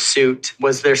hirsute.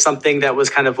 Was there something that was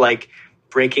kind of like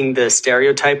breaking the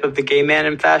stereotype of the gay man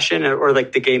in fashion, or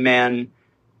like the gay man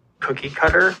cookie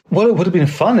cutter? Well, it would have been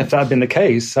fun if that had been the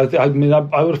case. I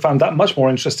would have found that much more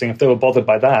interesting if they were bothered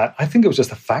by that. I think it was just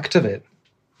the fact of it.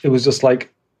 It was just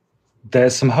like,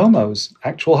 there's some homos,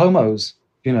 actual homos,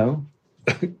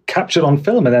 captured on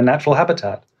film in their natural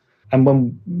habitat. And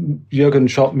when Jürgen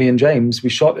shot me and James, we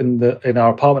shot in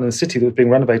our apartment in the city that was being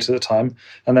renovated at the time.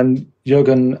 And then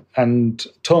Jürgen and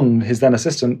Tung, his then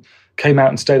assistant, came out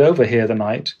and stayed over here the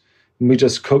night. And we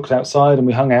just cooked outside and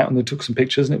we hung out and they took some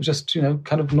pictures. And it was just,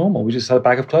 kind of normal. We just had a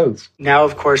bag of clothes. Now,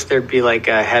 of course, there'd be like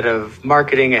a head of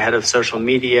marketing, a head of social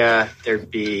media. There'd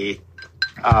be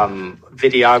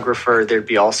videographer. There'd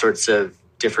be all sorts of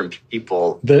different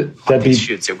people There'd on these be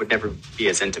shoots. It would never be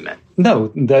as intimate.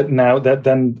 No,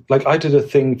 then like I did a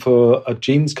thing for a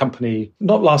jeans company,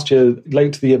 not last year,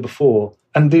 late the year before,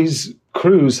 and these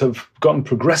crews have gotten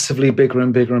progressively bigger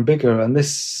and bigger and bigger, and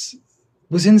this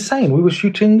was insane. We were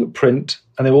shooting print,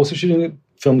 and they were also shooting a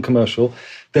film commercial.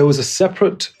 There was a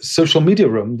separate social media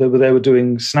room. They were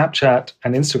doing Snapchat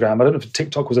and Instagram. I don't know if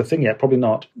TikTok was a thing yet, probably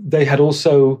not. They had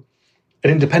also an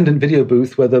independent video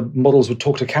booth where the models would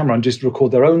talk to camera and just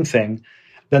record their own thing.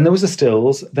 Then there was the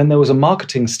stills. Then there was a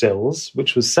marketing stills,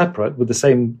 which was separate with the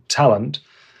same talent.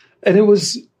 And it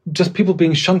was just people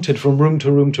being shunted from room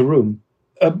to room to room.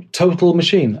 A total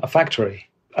machine, a factory.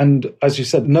 And as you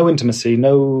said, no intimacy,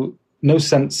 no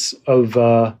sense of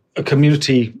a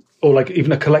community or like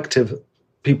even a collective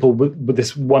people with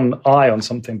this one eye on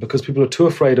something, because people are too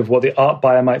afraid of what the art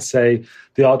buyer might say,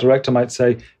 the art director might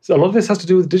say. So a lot of this has to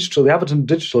do with digital, the advent of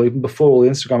digital, even before all the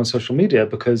Instagram and social media,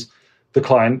 because the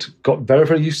client got very,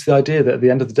 very used to the idea that at the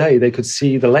end of the day, they could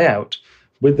see the layout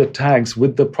with the tags,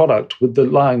 with the product, with the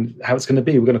line, how it's going to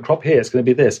be. We're going to crop here. It's going to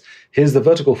be this. Here's the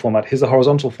vertical format. Here's the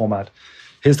horizontal format.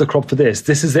 Here's the crop for this.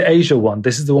 This is the Asia one.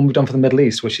 This is the one we've done for the Middle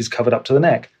East, where she's covered up to the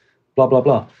neck, blah, blah,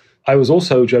 blah. I was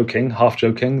also joking, half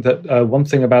joking, that one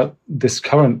thing about this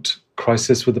current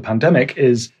crisis with the pandemic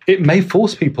is it may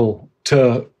force people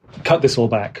to cut this all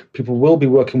back. People will be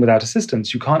working without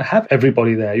assistance. You can't have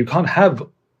everybody there. You can't have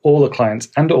all the clients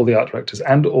and all the art directors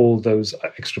and all those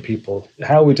extra people.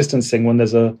 How are we distancing when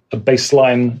there's a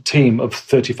baseline team of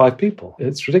 35 people?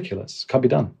 It's ridiculous. Can't be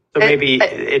done. So maybe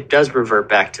it does revert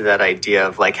back to that idea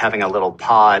of like having a little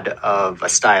pod of a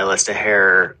stylist, a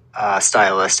hair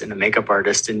stylist, and a makeup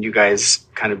artist, and you guys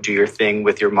kind of do your thing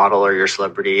with your model or your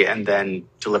celebrity and then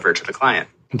deliver it to the client.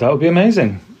 That would be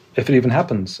amazing if it even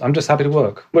happens. I'm just happy to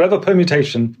work. Whatever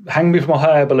permutation, hang me from a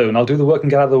hot air balloon. I'll do the work and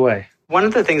get out of the way. One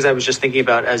of the things I was just thinking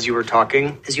about as you were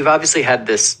talking is you've obviously had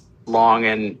this long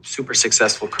and super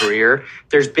successful career.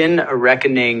 There's been a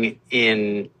reckoning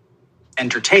in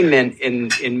entertainment,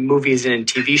 in movies and in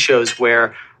TV shows,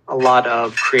 where a lot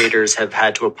of creators have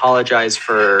had to apologize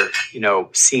for,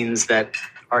 scenes that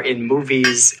are in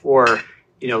movies, or,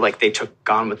 like they took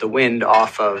Gone with the Wind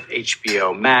off of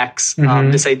HBO Max.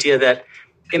 Mm-hmm. This idea that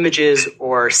images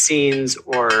or scenes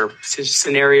or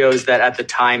scenarios that at the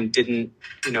time didn't,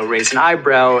 raise an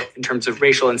eyebrow in terms of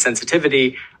racial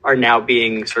insensitivity are now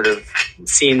being sort of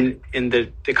seen in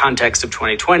the context of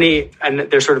 2020. And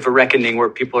there's sort of a reckoning where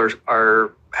people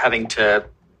are having to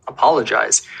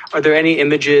apologize. Are there any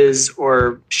images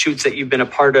or shoots that you've been a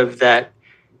part of that,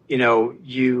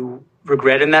 you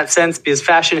regret in that sense? Because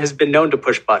fashion has been known to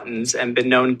push buttons and been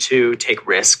known to take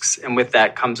risks. And with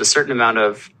that comes a certain amount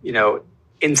of,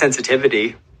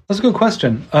 insensitivity. That's a good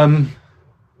question.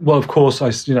 Well, of course,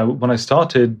 I've been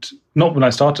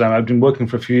working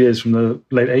for a few years from the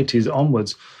late 80s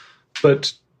onwards.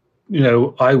 But,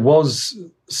 I was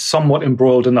somewhat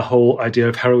embroiled in the whole idea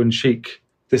of heroin chic.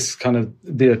 This kind of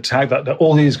the attack that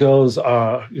all these girls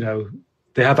are,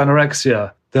 they have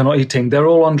anorexia. They're not eating. They're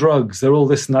all on drugs. They're all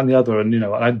this and that and the other.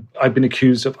 And, I've been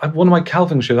accused of one of my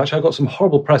Calvin shows. Actually, I got some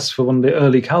horrible press for one of the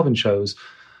early Calvin shows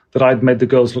that I'd made the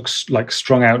girls look like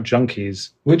strung out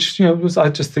junkies, which, I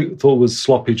just thought was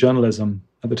sloppy journalism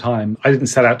at the time. I didn't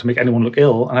set out to make anyone look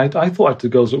ill. And I thought the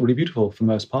girls looked really beautiful for the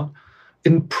most part.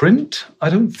 In print, I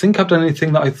don't think I've done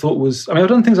anything that I thought was, I've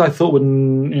done things I thought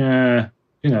were,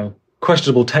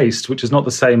 questionable taste, which is not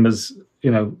the same as,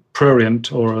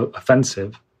 prurient or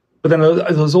offensive. But then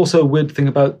there's also a weird thing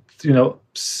about,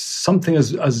 something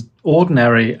as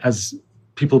ordinary as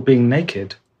people being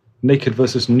naked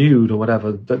versus nude or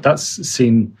whatever. That's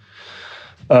seen,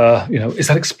 is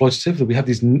that exploitative?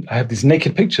 That I have these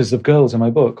naked pictures of girls in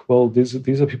my book. Well, these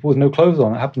are people with no clothes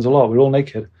on. It happens a lot. We're all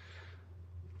naked.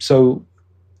 So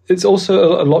it's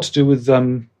also a lot to do with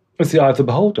it's the eye of the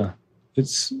beholder.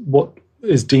 It's what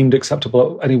is deemed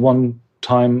acceptable at any one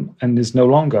time and is no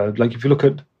longer. Like if you look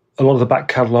at a lot of the back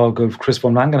catalogue of Chris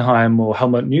von Langenheim or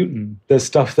Helmut Newton, there's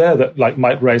stuff there that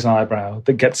might raise an eyebrow,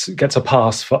 that gets a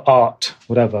pass for art,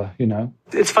 whatever,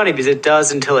 It's funny because it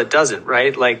does until it doesn't,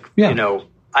 right?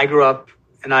 I grew up,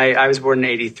 and I was born in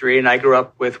 1983, and I grew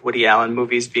up with Woody Allen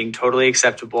movies being totally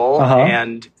acceptable. Uh-huh.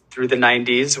 And through the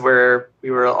 90s, where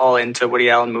we were all into Woody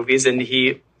Allen movies, and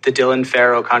the Dylan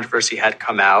Farrow controversy had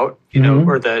come out,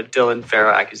 or the Dylan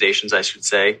Farrow accusations, I should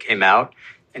say, came out.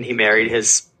 And he married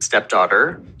his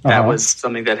stepdaughter. That was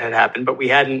something that had happened, but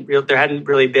there hadn't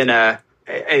really been a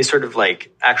sort of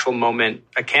actual moment,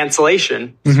 a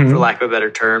cancellation, for lack of a better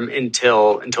term,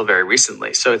 until very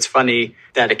recently. So it's funny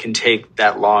that it can take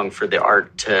that long for the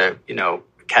art to,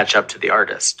 catch up to the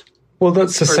artist. Well,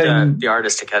 that's the same. The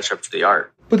artist to catch up to the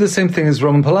art. But the same thing as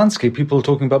Roman Polanski. People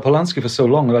talking about Polanski for so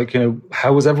long, like,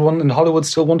 how was everyone in Hollywood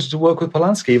still wanted to work with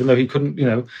Polanski, even though he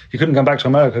couldn't come back to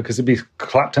America because he'd be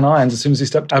clapped in irons as soon as he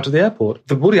stepped out of the airport.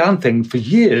 The Woody Allen thing for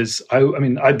years.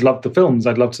 I'd loved the films.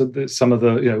 I'd loved some of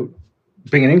the,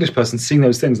 being an English person, seeing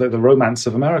those things like the romance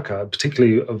of America,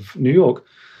 particularly of New York.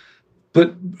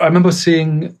 But I remember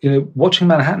watching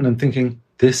Manhattan and thinking,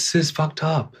 this is fucked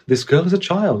up. This girl is a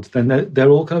child. Then they're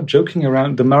all kind of joking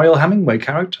around the Mariel Hemingway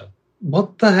character.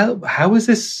 What the hell? How is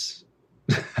this?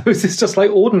 How is this just like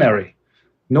ordinary?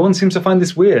 No one seems to find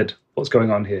this weird, what's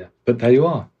going on here. But there you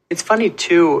are. It's funny,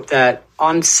 too, that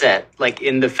on set, like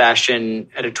in the fashion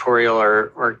editorial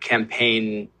or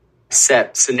campaign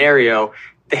set scenario,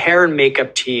 the hair and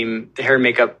makeup team, the hair and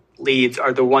makeup leads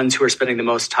are the ones who are spending the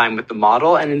most time with the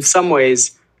model. And in some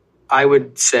ways, I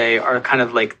would say are kind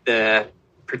of like the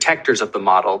protectors of the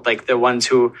model, like the ones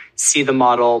who see the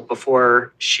model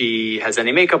before she has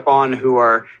any makeup on, who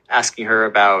are asking her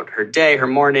about her day, her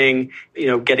morning,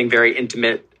 getting very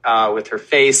intimate with her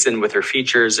face and with her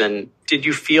features. And did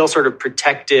you feel sort of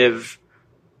protective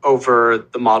over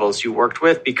the models you worked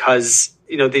with? Because,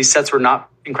 these sets were not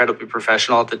incredibly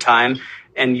professional at the time,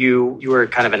 and you were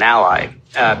kind of an ally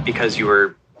because you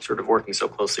were sort of working so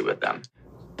closely with them.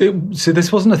 See,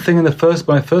 this wasn't a thing when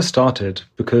I first started,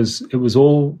 because I was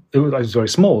very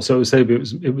small. So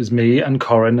it was me and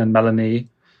Corinne and Melanie.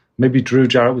 Maybe Drew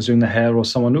Jarrett was doing the hair, or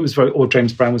someone. Or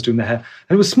James Brown was doing the hair.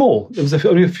 And it was small. There was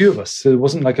only a few of us. So there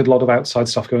wasn't like a lot of outside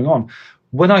stuff going on.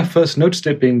 When I first noticed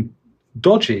it being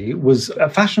dodgy was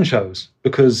at fashion shows,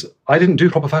 because I didn't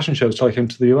do proper fashion shows till I came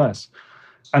to the US.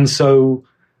 And so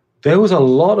there was a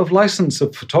lot of license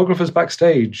of photographers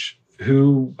backstage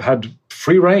who had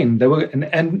free reign. They were in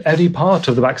any part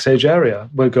of the backstage area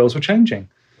where girls were changing.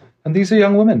 And these are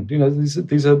young women,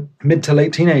 these are mid to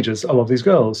late teenagers, a lot of these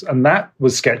girls. And that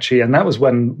was sketchy. And that was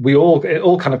when it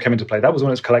all kind of came into play. That was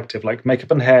when it's collective, like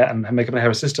makeup and hair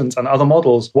assistants and other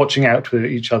models watching out for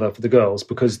each other, for the girls,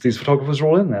 because these photographers are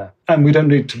all in there. And you don't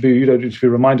need to be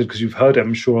reminded, because you've heard him,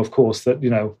 I'm sure, of course, that,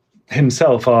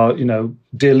 himself, our,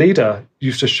 dear leader,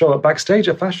 used to show up backstage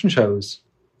at fashion shows.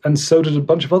 And so did a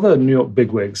bunch of other New York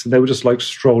bigwigs. They would just like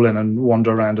stroll in and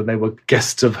wander around, and they were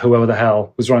guests of whoever the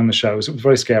hell was running the shows. It was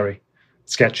very scary,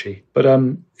 sketchy. But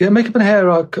makeup and hair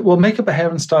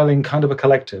and styling, kind of a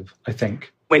collective, I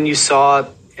think. When you saw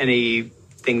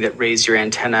anything that raised your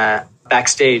antenna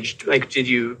backstage,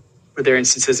 were there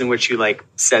instances in which you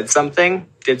said something,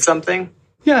 did something?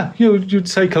 Yeah, you'd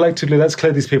say collectively, let's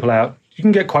clear these people out. You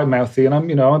can get quite mouthy, and I'm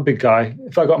a big guy.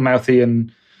 If I got mouthy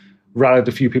and rallied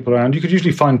a few people around, you could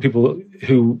usually find people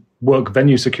who work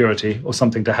venue security or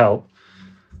something to help.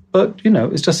 But,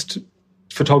 it's just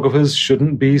photographers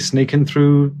shouldn't be sneaking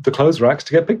through the clothes racks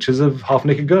to get pictures of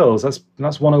half-naked girls. That's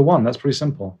 101. That's pretty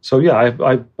simple. So, yeah,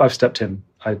 I've stepped in.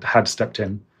 I had stepped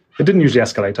in. It didn't usually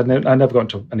escalate. I never got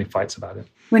into any fights about it.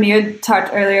 When you had talked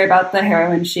earlier about the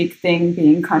heroin chic thing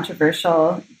being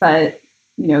controversial, but,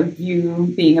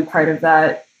 you being a part of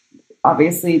that,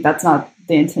 obviously that's not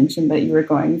the intention that you were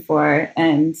going for.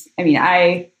 And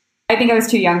I think I was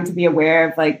too young to be aware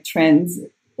of trends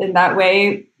in that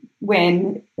way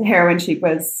when heroin chic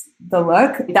was the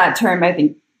look. That term, I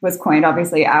think, was coined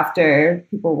obviously after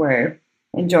people were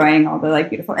enjoying all the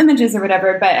beautiful images or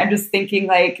whatever. But I'm just thinking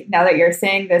now that you're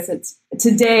saying this, it's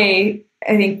today,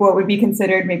 I think what would be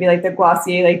considered maybe the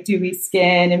glossy, dewy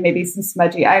skin and maybe some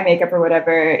smudgy eye makeup or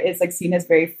whatever is seen as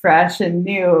very fresh and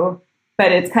new.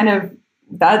 But it's kind of,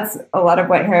 that's a lot of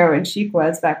what heroin chic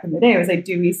was back in the day. It was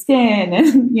dewy skin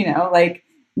and,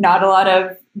 not a lot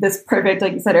of this perfect,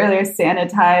 like you said earlier,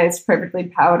 sanitized, perfectly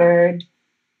powdered,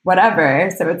 whatever.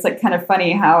 So it's kind of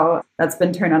funny how that's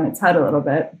been turned on its head a little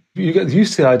bit. You get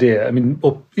used to the idea.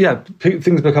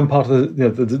 Things become part of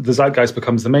the zeitgeist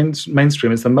becomes the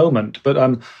mainstream. It's the moment. But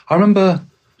I remember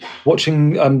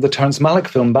watching the Terrence Malick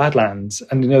film Badlands,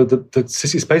 and the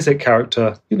Sissy Spacek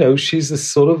character. She's this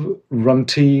sort of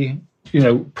runty,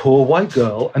 poor white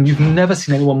girl, and you've never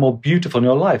seen anyone more beautiful in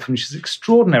your life. I mean, she's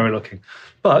extraordinary looking,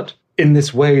 but in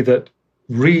this way that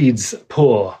reads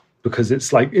poor, because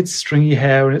it's stringy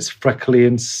hair and it's freckly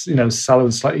and sallow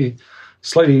and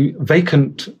slightly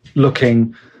vacant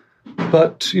looking.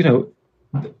 But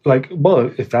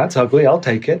if that's ugly, I'll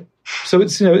take it. So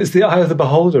it's the eye of the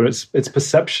beholder. It's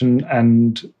perception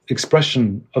and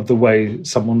expression of the way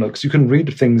someone looks. You can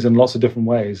read things in lots of different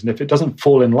ways, and if it doesn't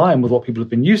fall in line with what people have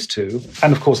been used to,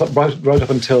 and of course right up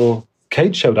until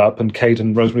Kate showed up, and Kate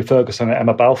and Rosemary Ferguson and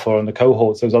Emma Balfour and the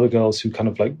cohorts, those other girls who kind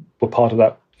of were part of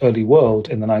that early world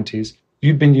in the 90s,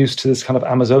 you'd been used to this kind of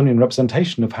Amazonian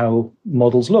representation of how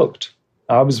models looked.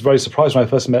 I was very surprised when I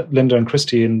first met Linda and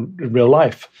Christy in real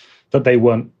life that they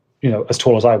weren't as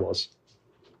tall as I was.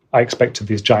 I expected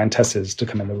these giantesses to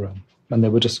come in the room. And they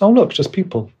were just, oh, look, just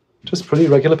people. Just pretty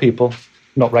regular people.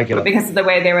 Not regular. But because of the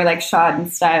way they were like shot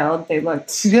and styled, they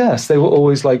looked... Yes, they were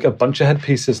always like a bunch of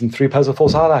headpieces and 3 pairs of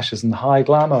false eyelashes and high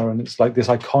glamour. And it's like this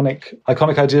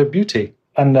iconic idea of beauty.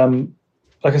 And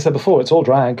like I said before, it's all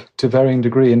drag to varying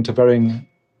degree and to varying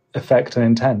effect and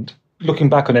intent. Looking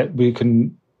back on it, we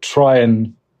can try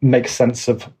and make sense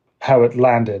of how it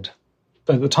landed.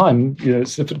 But at the time,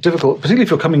 it's difficult, particularly if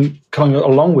you're coming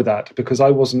along with that, because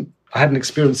I hadn't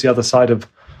experienced the other side of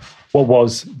what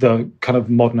was the kind of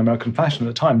modern American fashion at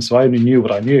the time. So I only knew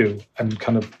what I knew and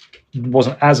kind of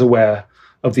wasn't as aware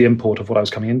of the import of what I was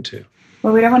coming into.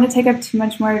 Well, we don't want to take up too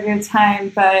much more of your time,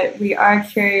 but we are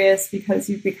curious because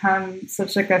you've become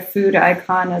such like a food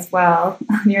icon as well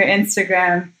on your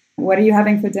Instagram. What are you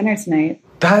having for dinner tonight?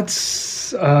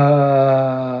 That's,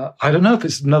 I don't know if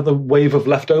it's another wave of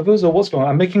leftovers or what's going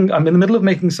on. I'm in the middle of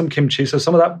making some kimchi, so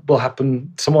some of that will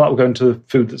happen. Some of that will go into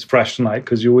food that's fresh tonight,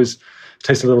 because you always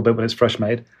taste a little bit when it's fresh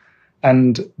made.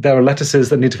 And there are lettuces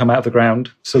that need to come out of the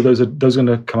ground, so those are going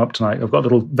to come up tonight. I've got a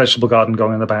little vegetable garden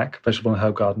going in the back, vegetable and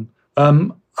herb garden.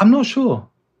 I'm not sure.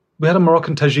 We had a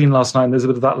Moroccan tagine last night, and there's a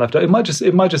bit of that left. It might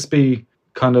just be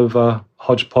kind of a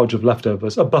hodgepodge of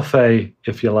leftovers, a buffet,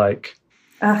 if you like.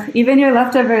 Even your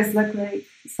leftovers look like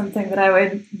something that I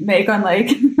would make on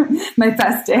like my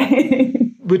best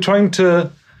day. We're trying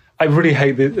to. I really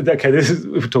hate we're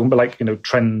talking about like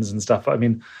trends and stuff. I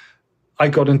mean, I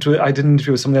got into it. I did an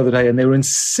interview with someone the other day, and they were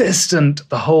insistent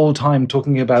the whole time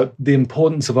talking about the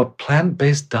importance of a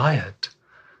plant-based diet.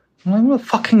 I'm like, well,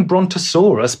 fucking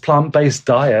brontosaurus plant-based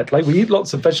diet. Like, we eat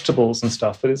lots of vegetables and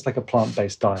stuff, but it's like a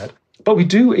plant-based diet. But we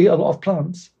do eat a lot of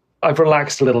plants. I've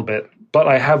relaxed a little bit, but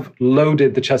I have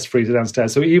loaded the chest freezer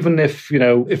downstairs. So even if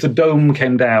the dome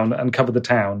came down and covered the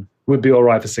town, we'd be all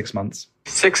right for 6 months.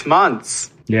 6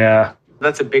 months? Yeah.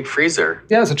 That's a big freezer.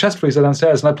 Yeah, it's a chest freezer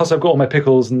downstairs. And plus I've got all my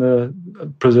pickles and the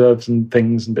preserves and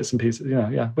things and bits and pieces.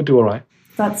 Yeah, we'd do all right.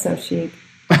 That's so chic.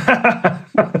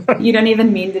 You don't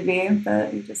even mean to be,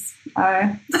 but you just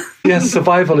are. Yes,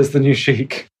 survival is the new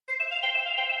chic.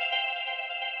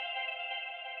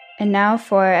 And now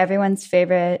for everyone's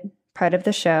favorite part of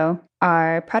the show,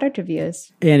 our product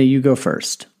reviews. Annie, you go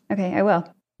first. Okay, I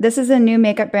will. This is a new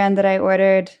makeup brand that I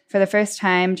ordered trying for the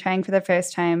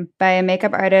first time, by a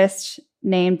makeup artist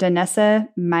named Danessa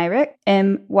Myrick,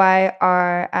 Myricks.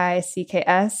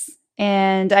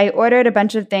 And I ordered a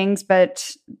bunch of things,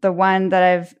 but the one that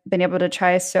I've been able to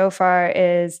try so far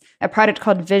is a product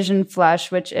called Vision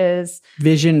Flush, which is...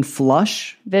 Vision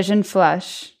Flush? Vision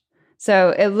Flush.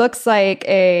 So it looks like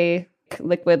a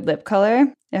liquid lip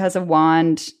color. It has a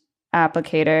wand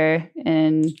applicator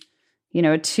in,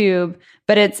 a tube,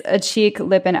 but it's a cheek,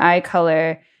 lip, and eye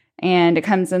color. And it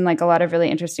comes in like a lot of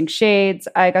really interesting shades.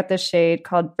 I got this shade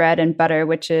called Bread and Butter,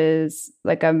 which is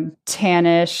like a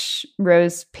tannish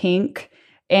rose pink.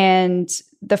 And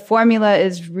the formula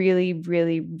is really,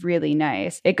 really, really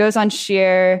nice. It goes on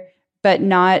sheer, but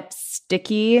not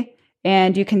sticky.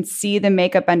 And you can see the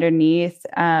makeup underneath.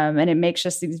 And it makes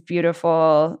just these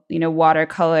beautiful,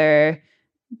 watercolor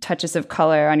touches of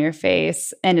color on your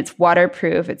face. And it's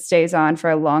waterproof. It stays on for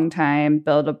a long time,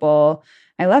 buildable.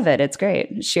 I love it. It's great.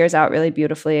 It shears out really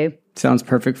beautifully. Sounds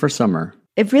perfect for summer.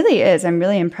 It really is. I'm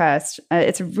really impressed.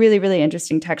 It's a really, really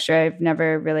interesting texture. I've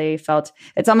never really felt.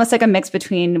 It's almost like a mix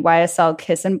between YSL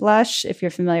Kiss and Blush, if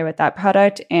you're familiar with that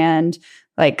product, and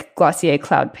like Glossier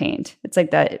Cloud Paint. It's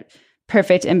like that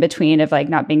perfect in between of like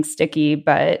not being sticky,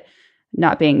 but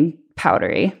not being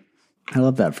powdery. I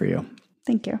love that for you.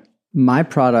 Thank you. My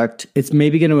product, it's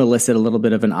maybe going to elicit a little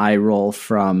bit of an eye roll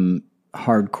from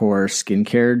hardcore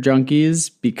skincare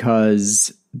junkies,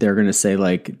 because they're going to say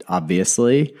like,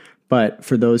 obviously, but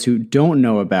for those who don't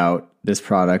know about this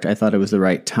product, I thought it was the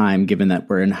right time, given that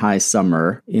we're in high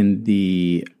summer in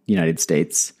the United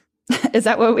States. Is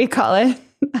that what we call it?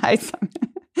 High summer.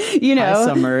 High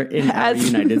summer in the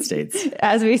United States.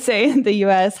 As we say in the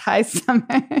US, high summer.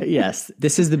 Yes.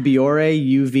 This is the Biore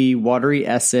UV Watery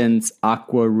Essence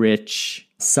Aqua Rich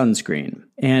sunscreen.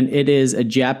 And it is a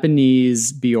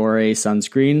Japanese Biore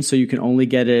sunscreen. So you can only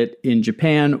get it in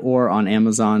Japan or on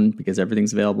Amazon, because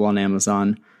everything's available on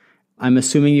Amazon. I'm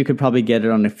assuming you could probably get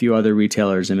it on a few other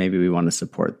retailers, and maybe we want to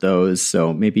support those.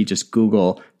 So maybe just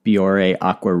Google Biore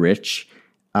Aqua Rich.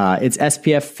 It's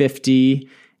SPF 50.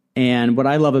 And what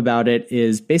I love about it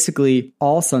is basically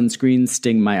all sunscreens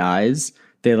sting my eyes.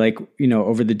 They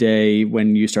over the day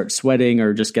when you start sweating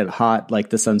or just get hot,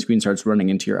 like the sunscreen starts running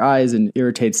into your eyes and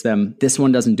irritates them. This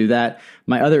one doesn't do that.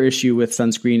 My other issue with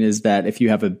sunscreen is that if you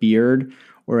have a beard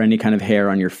or any kind of hair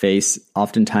on your face,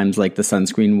 oftentimes like the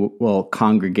sunscreen will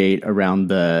congregate around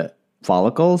the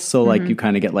follicles. So like you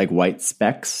kind of get like white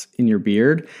specks in your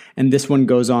beard. And this one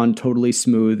goes on totally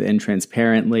smooth and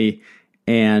transparently,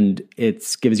 and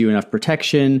it gives you enough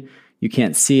protection. You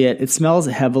can't see it. It smells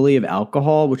heavily of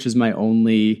alcohol, which is my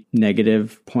only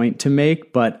negative point to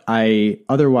make, but I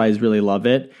otherwise really love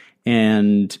it.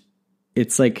 And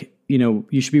it's like, you know,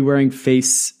 you should be wearing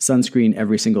face sunscreen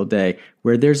every single day.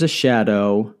 Where there's a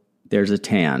shadow, there's a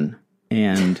tan.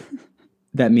 And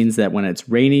that means that when it's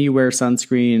rainy, you wear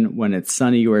sunscreen. When it's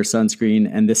sunny, you wear sunscreen.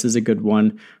 And this is a good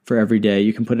one for every day.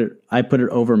 You can I put it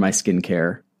over my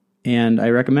skincare, and I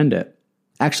recommend it.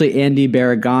 Actually, Andy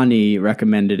Baragani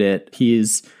recommended it.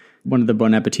 He's one of the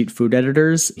Bon Appetit food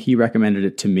editors. He recommended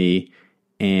it to me,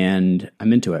 and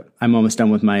I'm into it. I'm almost done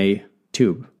with my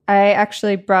tube. I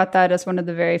actually brought that as one of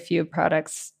the very few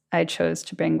products I chose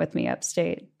to bring with me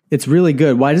upstate. It's really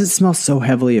good. Why does it smell so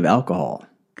heavily of alcohol?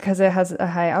 Because it has a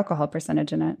high alcohol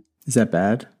percentage in it. Is that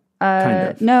bad? Kind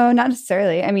of. No, not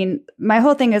necessarily. I mean, my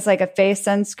whole thing is like a face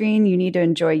sunscreen, you need to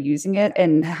enjoy using it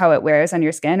and how it wears on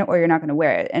your skin, or you're not going to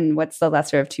wear it. And what's the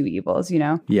lesser of two evils, you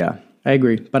know? Yeah, I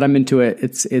agree. But I'm into it.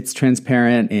 It's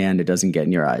transparent and it doesn't get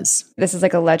in your eyes. This is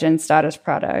like a legend status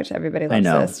product. Everybody loves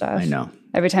this stuff. I know.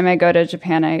 Every time I go to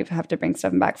Japan, I have to bring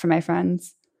stuff back for my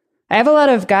friends. I have a lot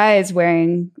of guys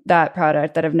wearing that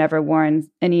product that have never worn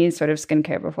any sort of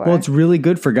skincare before. Well, it's really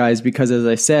good for guys because, as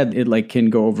I said, it like can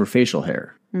go over facial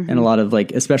hair. And a lot of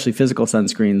like, especially physical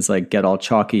sunscreens, like get all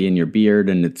chalky in your beard,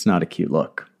 and it's not a cute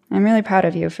look. I'm really proud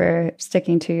of you for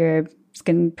sticking to your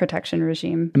skin protection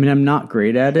regime. I mean, I'm not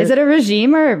great at it. Is it a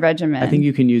regime or a regimen? I think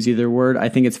you can use either word. I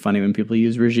think it's funny when people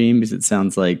use regime because it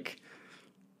sounds like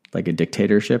a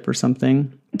dictatorship or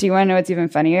something. Do you want to know what's even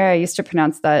funnier? I used to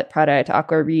pronounce that product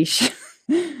aqua riche.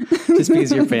 Just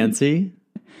because you're fancy?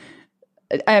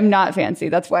 I am not fancy.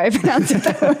 That's why I pronounce it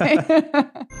that way.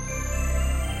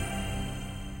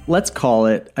 Let's call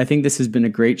it. I think this has been a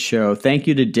great show. Thank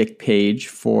you to Dick Page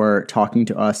for talking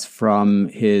to us from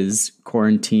his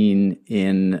quarantine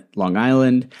in Long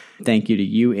Island. Thank you to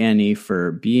you, Annie,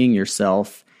 for being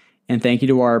yourself. And thank you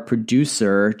to our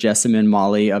producer, Jessamine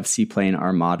Molly of Seaplane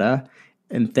Armada.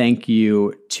 And thank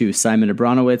you to Simon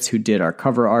Abronowitz, who did our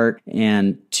cover art,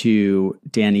 and to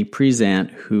Danny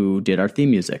Prezant, who did our theme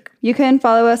music. You can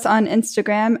follow us on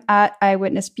Instagram at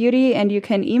eyewitnessbeauty, and you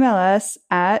can email us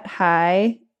at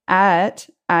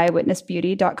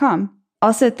hi@eyewitnessbeauty.com.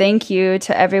 Also, thank you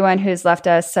to everyone who's left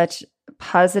us such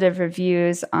positive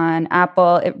reviews on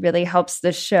Apple. It really helps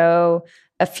the show.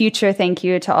 A future thank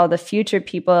you to all the future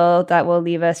people that will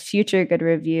leave us future good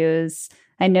reviews.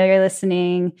 I know you're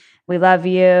listening. We love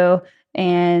you.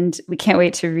 And we can't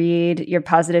wait to read your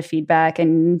positive feedback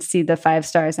and see the 5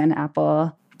 stars on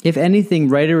Apple. If anything,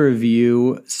 write a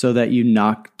review so that you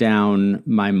knock down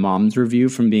my mom's review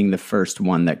from being the first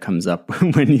one that comes up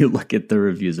when you look at the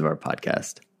reviews of our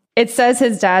podcast. It says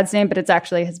his dad's name, but it's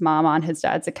actually his mom on his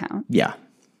dad's account. Yeah.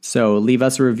 So leave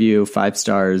us a review, 5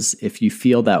 stars, if you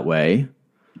feel that way.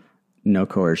 No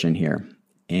coercion here.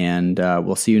 And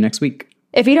we'll see you next week.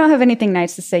 If you don't have anything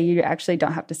nice to say, you actually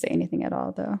don't have to say anything at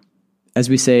all, though. As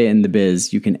we say in the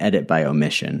biz, you can edit by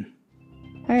omission.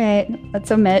 All right,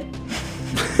 let's omit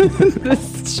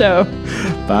this show.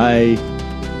 Bye.